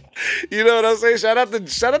 Probably. You know what I'm saying? Shout out the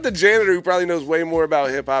janitor who probably knows way more about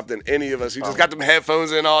hip hop than any of us. Who just got them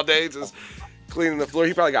headphones in all day, just cleaning the floor.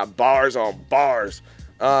 He probably got bars on bars.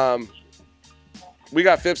 We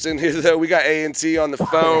got Phipps in here though. We got A&T on the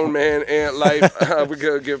phone, man. Ant Life. We're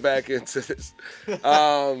gonna get back into this.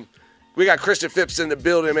 We got Christian Phipps in the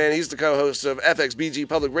building, man. He's the co-host of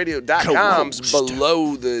FXBGPublicRadio.com's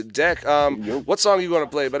Below the Deck. What song are you gonna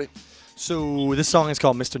play, buddy? So this song is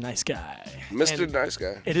called Mr. Nice Guy. Mr. Nice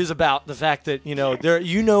Guy. It is about the fact that,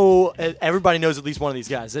 everybody knows at least one of these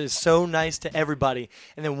guys that is so nice to everybody,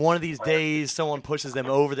 and then one of these days someone pushes them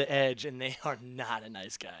over the edge and they are not a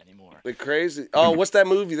nice guy anymore. The crazy. Oh, what's that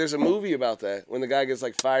movie? There's a movie about that. When the guy gets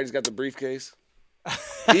like fired, he's got the briefcase.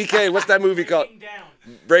 EK, what's that movie called?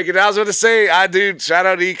 Break It Down. I was going to say, shout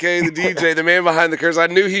out to EK, the DJ, the man behind the curse. I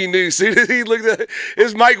knew he knew. See, he looked at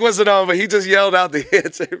his mic wasn't on, but he just yelled out the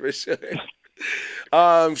answer for sure.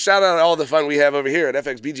 Shout out to all the fun we have over here at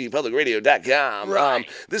FXBGPublicRadio.com. Right.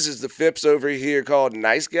 This is the Phipps over here called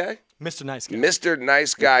Nice Guy. Mr. Nice Guy. Mr.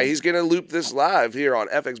 Nice Guy. He's going to loop this live here on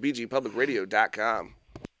FXBGPublicRadio.com.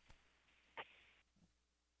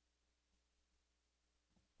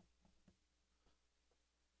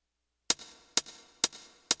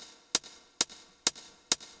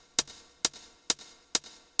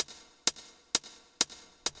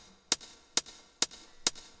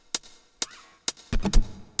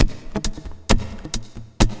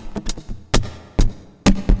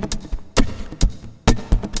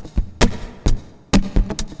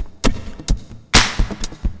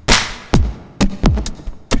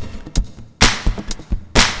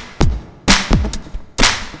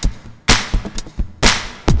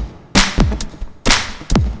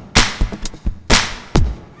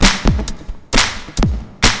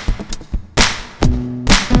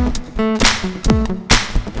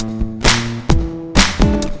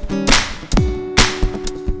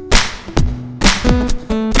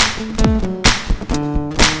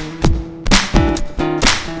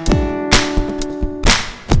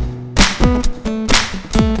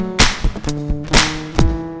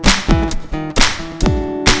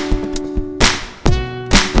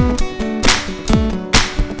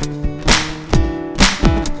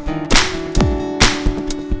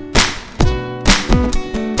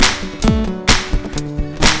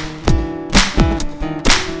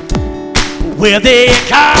 Well, they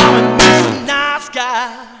call me Mr. Nice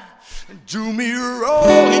Guy. Do me wrong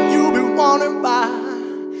and you be wondering why.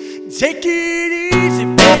 Take it easy,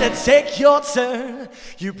 better take your turn.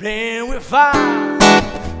 You playing with fire,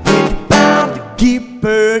 when you're bound to keep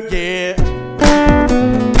her, yeah.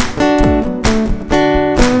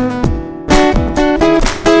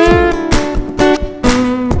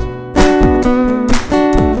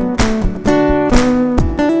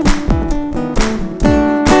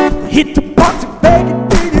 Hit the box and beg it,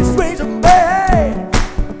 beat it, swings and bang.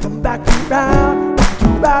 Come back around, knock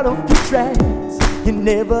you out of your trance. You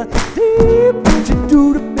never see what you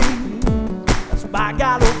do to me. That's why I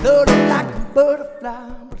got a flutter like a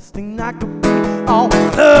butterfly, but a sting like a bee. Oh,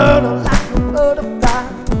 flutter like a butterfly.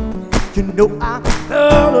 You know I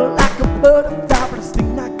flutter like a butterfly, but a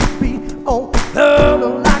sting like a bee. Oh, flutter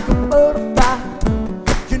like a butterfly.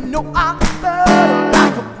 You know I flutter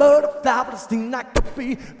like a butterfly, but a sting like a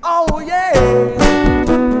bee. Oh yeah.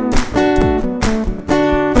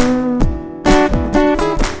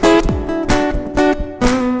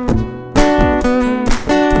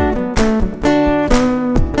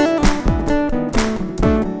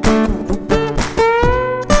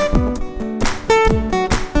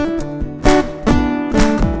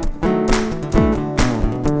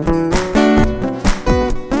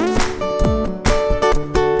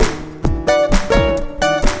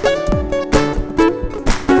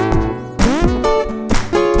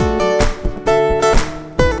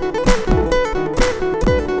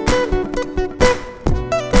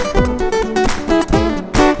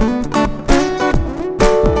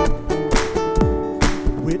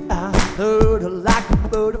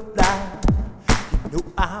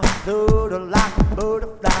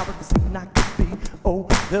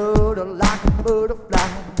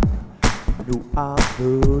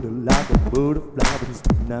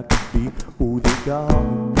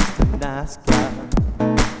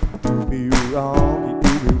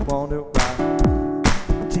 you want to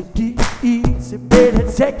ride? Take it easy, baby,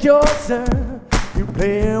 take your turn. You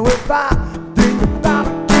playing with fire, then you about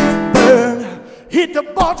to get burned. Hit the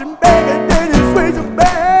button, baby, then it's razor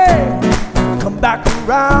bang. Come back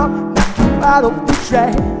around, knock you out of the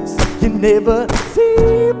tracks. You never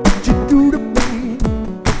see what you do to me.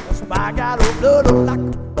 That's why I got a flutter like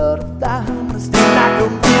a butterfly. Sting like a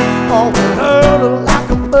bee, oh, flutter like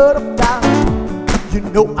a butterfly. You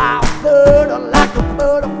know I flutter like a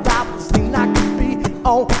butterfly. Sting like a bee,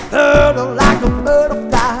 oh, flutter like a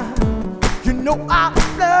butterfly. You know I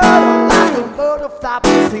flutter like a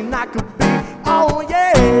butterfly. Sting like a bee, oh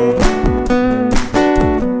yeah.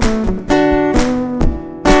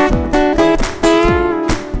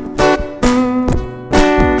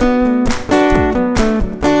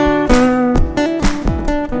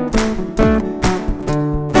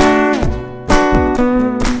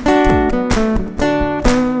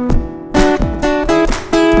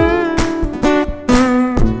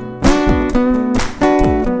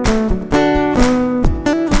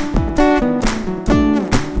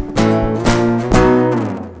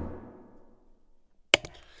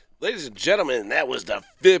 Ladies and gentlemen, that was the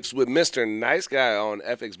Phipps with Mr. Nice Guy on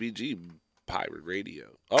FXBG Pirate Radio.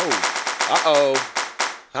 Oh,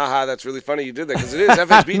 haha, that's really funny you did that because it is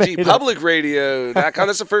FXBG Public Radio.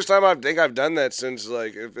 That's the first time I think I've done that since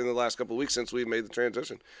like in the last couple of weeks since we made the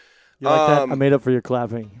transition. You like that? I made up for your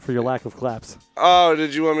clapping, for your lack of claps. Oh,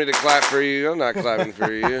 did you want me to clap for you? I'm not clapping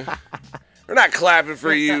for you. We're not clapping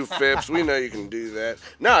for you, Phipps. We know you can do that.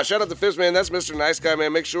 No, shout out to Phipps, man. That's Mr. Nice Guy,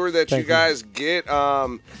 man. Make sure that you guys get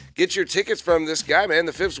your tickets from this guy, man.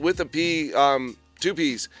 The Phipps with the P, 2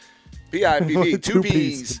 P's. P-I-P-P, 2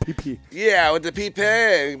 P's. Yeah, with the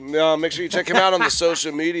P-P. Make sure you check him out on the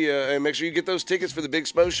social media, and make sure you get those tickets for the Big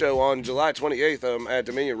Spo Show on July 28th at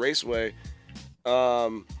Dominion Raceway.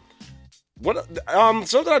 Something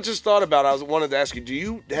I just thought about, I wanted to ask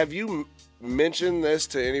you, have you mentioned this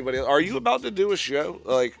to anybody else? Are you about to do a show,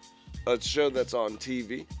 like a show that's on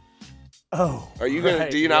TV? Oh, are you gonna?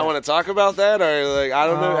 Do you not want to talk about that, or like I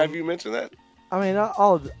don't know? Have you mentioned that? I mean,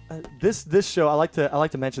 this show. I like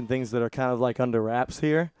to mention things that are kind of like under wraps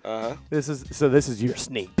here. This is your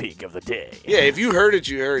sneak peek of the day. Yeah, if you heard it,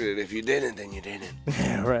 you heard it. If you didn't, then you didn't.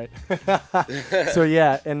 Yeah, right. So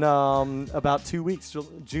yeah, in about 2 weeks,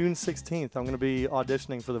 June 16th, I'm gonna be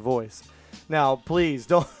auditioning for The Voice. Now, please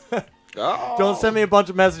don't. Don't send me a bunch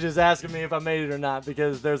of messages asking me if I made it or not,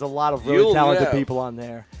 because there's a lot of really talented people on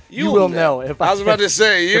there. You will know if I was about to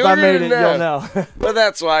say if I made it. You'll know. But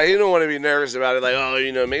that's why you don't want to be nervous about it. Like,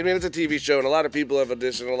 maybe it's a TV show, and a lot of people have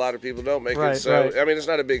auditioned, and a lot of people don't make it. So I mean, it's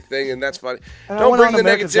not a big thing, and that's funny. And don't bring the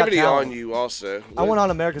negativity on you. Also, I went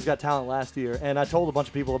on America's Got Talent last year, and I told a bunch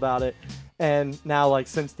of people about it. And now, like,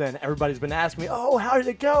 since then, everybody's been asking me, "Oh, how did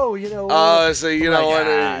it go?" So you don't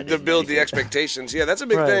want to build the expectations. Yeah, that's a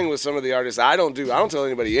big thing with some of the artists. I don't tell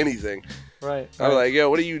anybody anything. Right. I'm like, yo,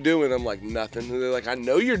 what are you doing? I'm like, nothing. And they're like, I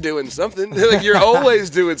know you're doing something. They're like, you're always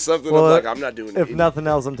doing something. Well, I'm like, I'm not doing anything. If nothing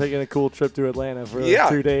else, I'm taking a cool trip to Atlanta for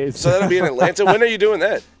 2 days. So that'll be in Atlanta. When are you doing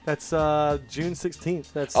that? That's June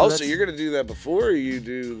 16th. So you're gonna do that before you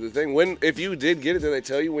do the thing. When, if you did get it, did they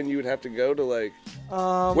tell you when you would have to go to like?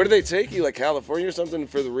 Where do they take you? Like California or something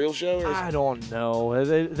for the real show? I don't know.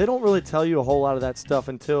 They don't really tell you a whole lot of that stuff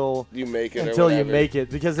until you make it. You make it,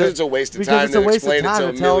 because it's a waste of time. It's a waste of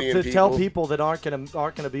time to tell people that aren't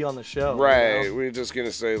gonna be on the show. Right. We're just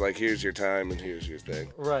gonna say like, here's your time and here's your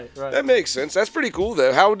thing. Right. That makes sense. That's pretty cool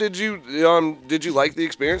though. How did you like the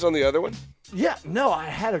experience on the other one? Yeah, no, I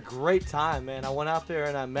had a great time, man. I went out there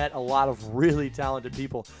and I met a lot of really talented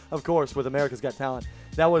people. Of course, with America's Got Talent,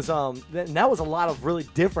 that was a lot of really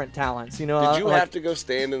different talents. Did you have to go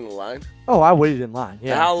stand in the line? Oh, I waited in line.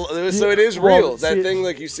 Yeah. So it is real. That thing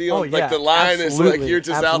like you see on like the line is like you're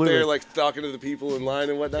just out there like talking to the people in line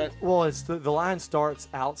and whatnot. Well, it's the line starts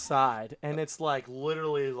outside and it's like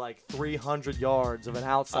literally like 300 yards of an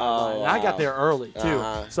outside line. And I got there early too,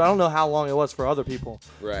 so I don't know how long it was for other people.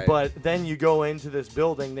 Right. But then you go into this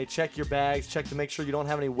building, they check your bags, check to make sure you don't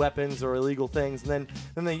have any weapons or illegal things, and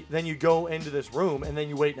then you go into this room and then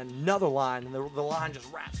you wait in another line, and the line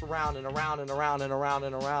just wraps around and around and around and around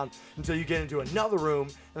and around until you get into another room,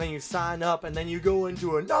 and then you sign up, and then you go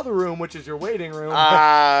into another room, which is your waiting room.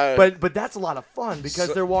 But that's a lot of fun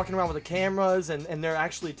because they're walking around with the cameras and they're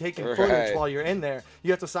actually taking footage while you're in there. You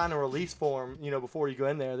have to sign a release form, before you go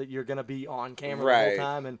in there that you're going to be on camera the whole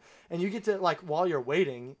time, and you get to, like, while you're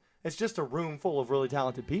waiting, it's just a room full of really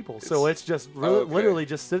talented people. So it's just literally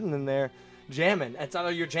just sitting in there jamming. It's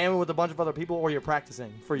either you're jamming with a bunch of other people or you're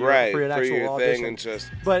practicing for your right, for your actual your audition. thing and just.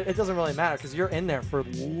 But it doesn't really matter because you're in there for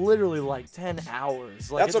literally like 10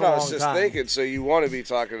 hours. Like, That's it's what a I was long just time. thinking. So you want to be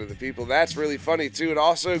talking to the people. That's really funny too. It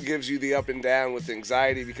also gives you the up and down with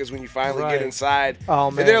anxiety because when you finally Right. get inside,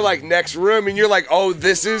 Oh, man. and they're like next room, and you're like, oh,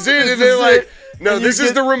 this is it, This and they're is like, it. no, And you this is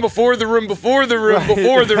get- the room before the room before the room Right.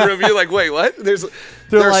 before the room. You're like, wait, what? There's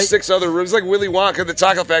like- 6 other rooms, like Willy Wonka, the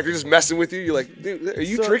chocolate factory, just messing with you. You're like, dude, are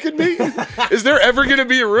you So- tricking me? Is there ever gonna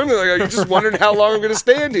be a room? They're like, are you just wondering how long I'm gonna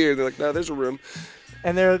stand here? They're like, no, there's a room.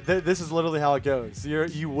 And this is literally how it goes.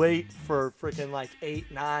 You wait for freaking like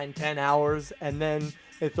 8, 9, 10 hours, and then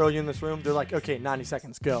they throw you in this room. They're like, okay, 90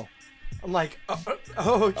 seconds, go. I'm like,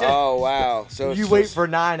 oh, okay. Oh wow! So You it's wait just- for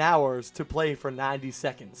 9 hours to play for 90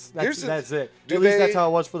 seconds. Here's the- That's it. do At least they- that's how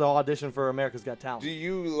it was for the audition for America's Got Talent. Do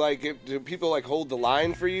you like it? Do people like hold the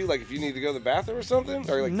line for you? Like if you need to go to the bathroom or something?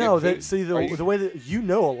 Or like No, get food? see Are you- the way that you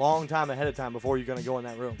know a long time ahead of time before you're gonna go in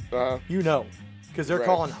that room. Uh-huh. You know, because they're Right.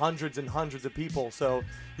 calling hundreds and hundreds of people, so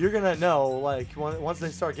you're gonna know. Like once they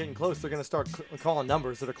start getting close, they're gonna start calling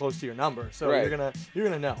numbers that are close to your number. So Right. you're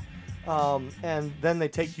gonna know. And then they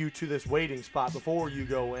take you to this waiting spot before you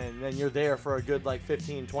go in, and you're there for a good like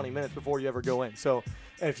 15, 20 minutes before you ever go in. So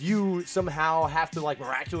if you somehow have to like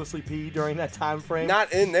miraculously pee during that time frame,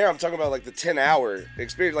 Not in there. I'm talking about like the 10-hour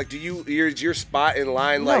experience. Like, is your spot in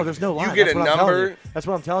line? no, Like, there's no line. You get That's a what I'm telling number. you. That's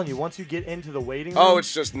what I'm telling you. Once you get into the waiting room, Oh,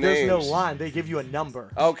 it's just there's no names. line. They give you a number.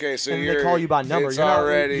 Okay, so and you're. they call you by number. It's You're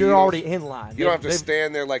already. already in line. You don't have to They've-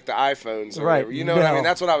 stand there like the iPhones or Right, whatever. You know what I no. mean?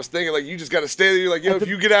 That's what I was thinking. Like, you just got to stand there. You're like, yo, At if the-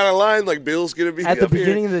 you get out of line, like, Bill's going to be At the up here.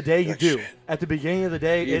 beginning of the day, you Like, do. shit. At the beginning of the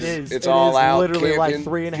day, You it just- is. It's it all is out. literally like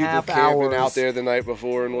camping, 3.5 people camping hours out there the night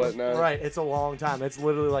before and whatnot. Right, it's a long time. It's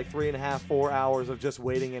literally like 3.5, 4 hours of just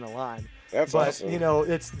waiting in a line. That's but awesome. you know,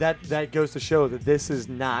 it's that goes to show that this is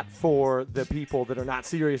not for the people that are not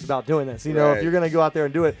serious about doing this. You know, Right. if you're gonna go out there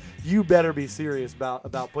and do it, you better be serious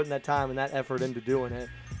about putting that time and that effort into doing it.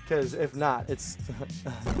 Because if not, it's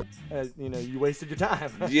you wasted your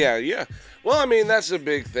time. Yeah. Well, I mean, that's a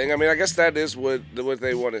big thing. I mean, I guess that is what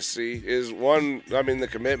they want to see is one. I mean, the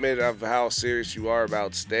commitment of how serious you are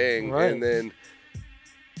about staying, Right. and then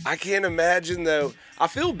I can't imagine though. I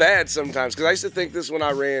feel bad sometimes because I used to think this when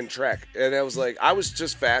I ran track, and I was like, I was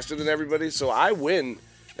just faster than everybody, so I win.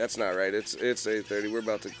 That's not right. It's 8:30. We're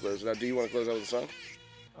about to close now. Do you want to close out with a song?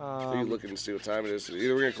 Are you looking to see what time it is?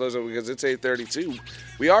 Either we're gonna close out because it's 8:32.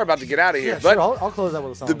 We are about to get out of here, Yeah, but. sure. I'll close that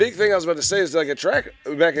with a song. The big thing I was about to say is like at track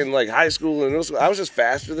back in like high school and middle school, I was just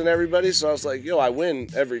faster than everybody. So I was like, yo, I win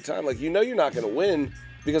every time. Like, you're not going to win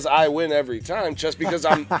because I win every time just because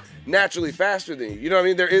I'm naturally faster than you. You know what I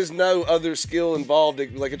mean? There is no other skill involved.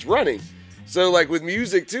 Like, it's running. So like with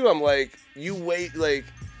music too, I'm like, you wait, like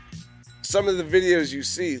some of the videos you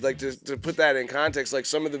see, like to put that in context, like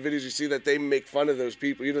some of the videos you see that they make fun of those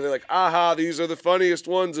people. You know, they're like, aha, these are the funniest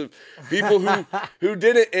ones of people who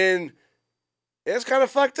did it. And it's kind of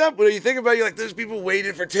fucked up when you think about it. You're like, those people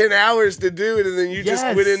waited for 10 hours to do it, and then you just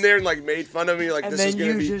Yes. went in there and like made fun of me. You're like, and this then is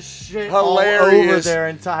gonna you be just shit all over hilarious. their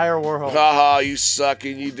entire world. haha, you suck,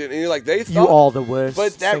 and you didn't. And you're like, they You thought. all the worst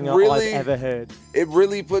but that singer really- I've ever heard. It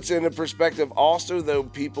really puts into perspective also though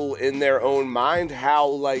people in their own mind how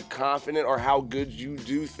like confident or how good you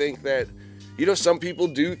do think that. You know, some people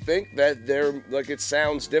do think that they're like it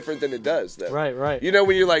sounds different than it does though. Right. You know,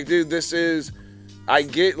 when you're like, dude, this is. I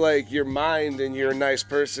get like your mind and you're a nice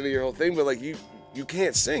person and your whole thing, but like you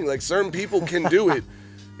can't sing. Like certain people can do it.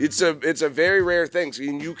 It's a very rare thing. So,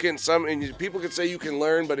 and you can people can say you can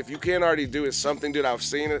learn, but if you can't already do it, something, dude, I've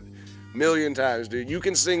seen it a million times, dude. You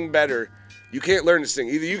can sing better. You can't learn to sing.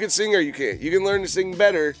 Either you can sing or you can't. You can learn to sing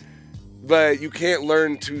better, but you can't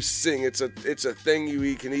learn to sing. It's a thing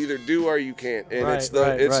you can either do or you can't. And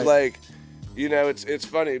Right. like, you know, it's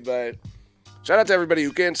funny, but. Shout out to everybody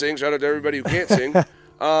who can sing. Shout out to everybody who can't sing.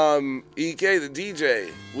 EK, the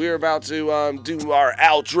DJ, we're about to do our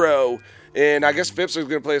outro. And I guess Phipps is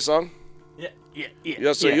going to play a song.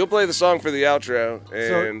 Yeah, so you'll play the song for the outro.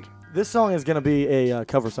 And This song is going to be a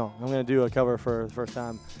cover song. I'm going to do a cover for the first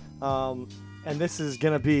time. And this is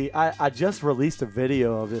going to be, I just released a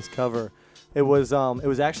video of this cover. It was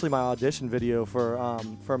actually my audition video for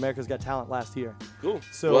America's Got Talent last year. cool.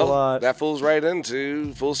 So, well, that falls right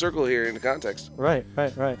into full circle here in the context. Right.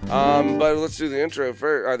 But let's do the intro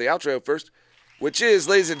first, or the outro first, which is,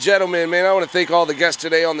 ladies and gentlemen, man, I want to thank all the guests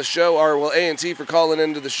today on the show, A&T for calling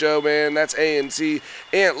into the show, man. That's A&T,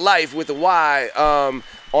 Ant Life with a Y, on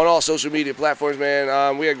all social media platforms,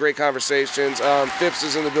 man. We had great conversations. Phipps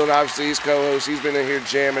is in the building, obviously, he's co-host. He's been in here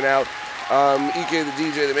jamming out. EK, the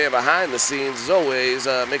DJ, the man behind the scenes, as always,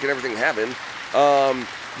 making everything happen.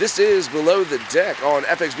 This is Below the Deck on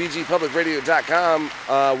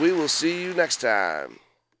fxbgpublicradio.com. We will see you next time.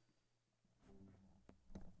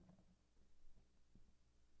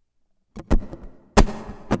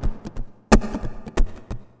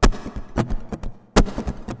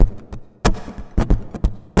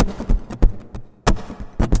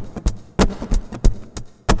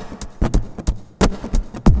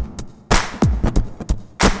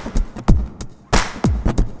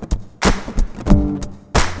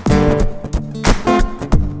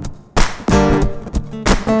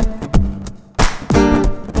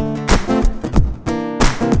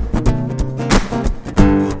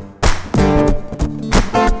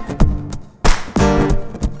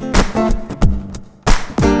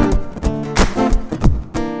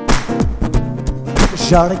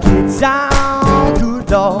 Shawty gets down to the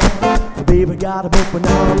door. Baby got him open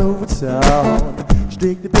all over town. She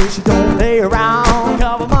dig the bitch, she don't play around.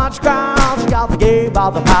 Cover much ground, she got the game by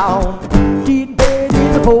the pound. Getting paid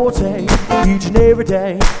is a forte, each and every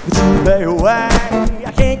day. The true play away,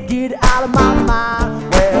 I can't get it out of my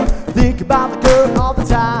mind. Well, think about the girl all the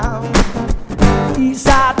time. East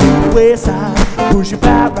side to the west side, push your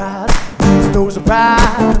back right, it's no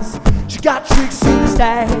surprise. She got tricks in the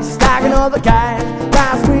stash, stacking all the cash.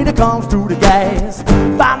 Last winter comes through the gas.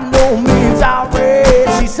 By no means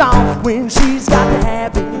outraged, she's on when she's got the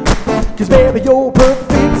habit. Cause baby, you're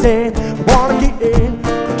perfect and I wanna get in.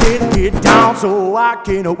 Can't get down so I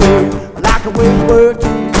can wait. I like the way you work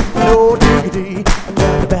it, no diggity, I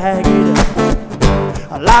gotta bag it up.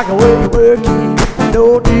 I like the way you work it,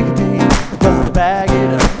 no diggity, I gotta bag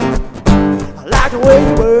it up. I like the way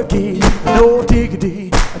you work it, no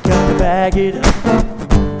diggity, I gotta bag it up.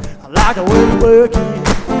 I like the way you work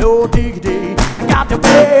it, no diggity, I got to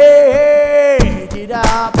bag it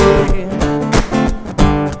up, baby.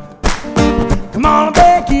 Come on,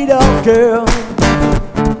 bag it up, girl.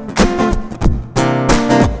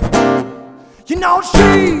 You know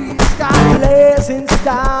she's got class and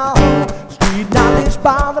style, street knowledge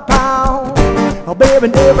by the pound. Oh, baby,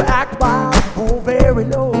 never act wild, oh, very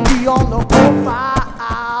low, be on the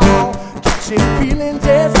profile. Catching feelings,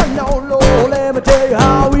 yes, I know, low, let me tell you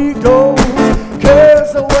how it goes.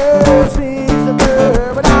 Cause the world seems to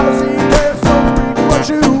blur, but I don't see there's so pretty what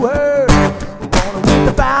you heard. Wanna with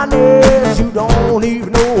the finest, you don't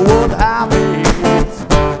even know what the half is.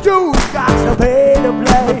 You got to pay to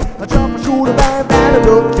play, I jump and shoot a bang, bang,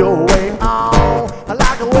 look your way. Oh, I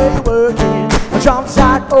like the way you work it, I jump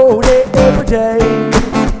side all day, every day.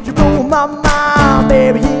 You blow my mind,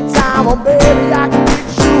 baby, in time, oh baby, I can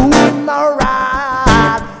get you in my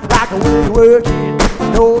ride. Like the way you work it,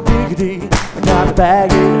 no diggity, I gotta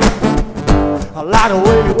bag it up. I like the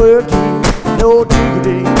way you work it, no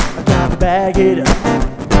diggity, I gotta bag it up.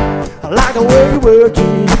 I like the way you work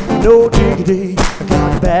it, no diggity, I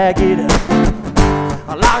gotta bag it up.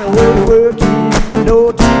 I like the way you work it,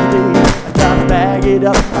 no diggity, I gotta bag it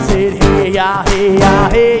up. I said, hey ya, hey ya,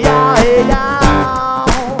 hey ya, hey ya,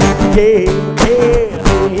 hey, hey,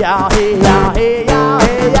 hey ya, hey ya, hey ya,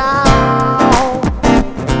 hey ya,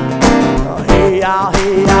 hey ya,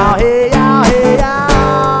 hey ya, hey ya, hey ya,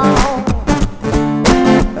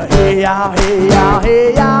 hey ya, hey ya,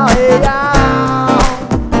 hey ya, hey ya.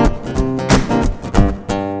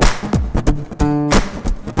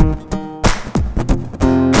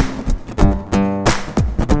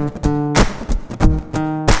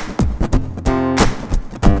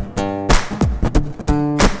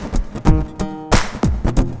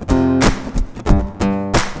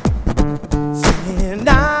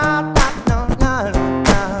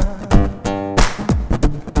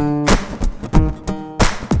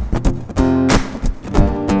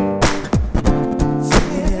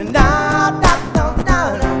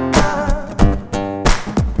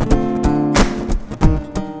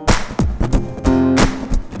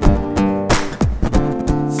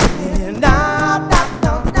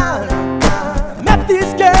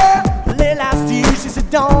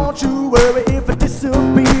 Don't you worry if I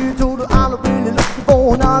disappear. Told her I'm really looking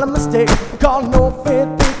for not a mistake. Call no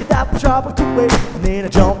friend, thinking that the trouble could wait. And then I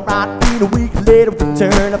jumped right in a week later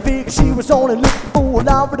return. I figured she was only looking for a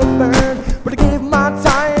lover to burn. But I gave my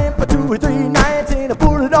time for 2 or 3 nights, and I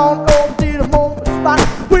put it on over to the moment spot.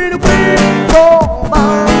 When I went for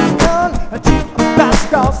my son, I took a pass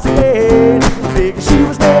across the head. Figured she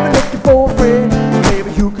was never looking for a friend.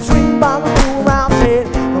 Maybe you could swing by the pool around head.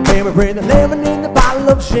 Maybe bring the lemon in the bottle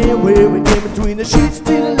of shame. Where we came between the sheets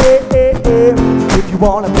till the late. If you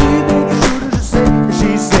wanna be, then you should just sing.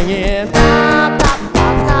 She's singing na na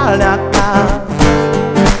na na na.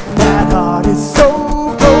 That heart is so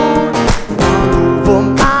cold, over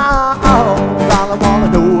my arms. All I wanna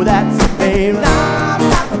know that's the name. Na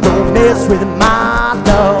na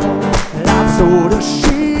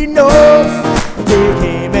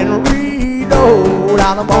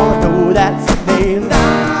I don't wanna know that's her name.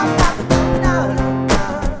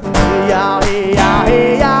 Hey y'all, hey y'all,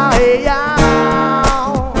 hey y'all, hey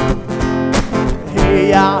y'all.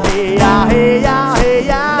 Hey y'all, hey y'all, hey y'all, hey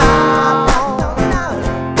y'all.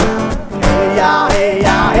 Hey y'all, hey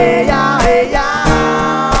y'all, hey y'all, hey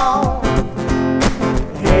y'all.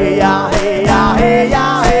 Hey y'all, hey y'all, hey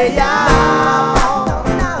y'all, hey y'all.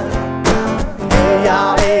 Hey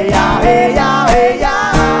y'all, hey y'all, hey y'all, hey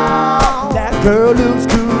y'all. That girl looks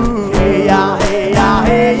good. Hey y'all, hey y'all,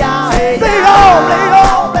 hey y'all, hey y'all. Play on, play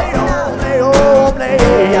on, play on, play on, play.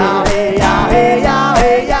 Hey y'all, hey y'all, hey y'all,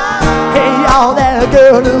 hey y'all. Hey y'all, that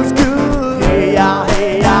girl looks good. Hey y'all,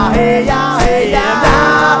 hey y'all, hey y'all, hey y'all.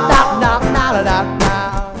 Nah, nah, nah, nah, nah,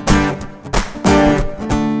 nah.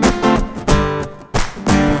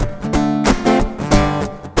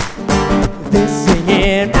 This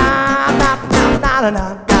singing, nah, nah, nah, nah,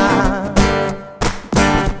 nah, nah.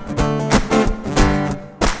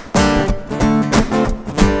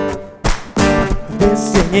 This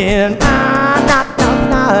singing, nah, nah, nah,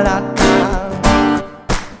 nah, nah.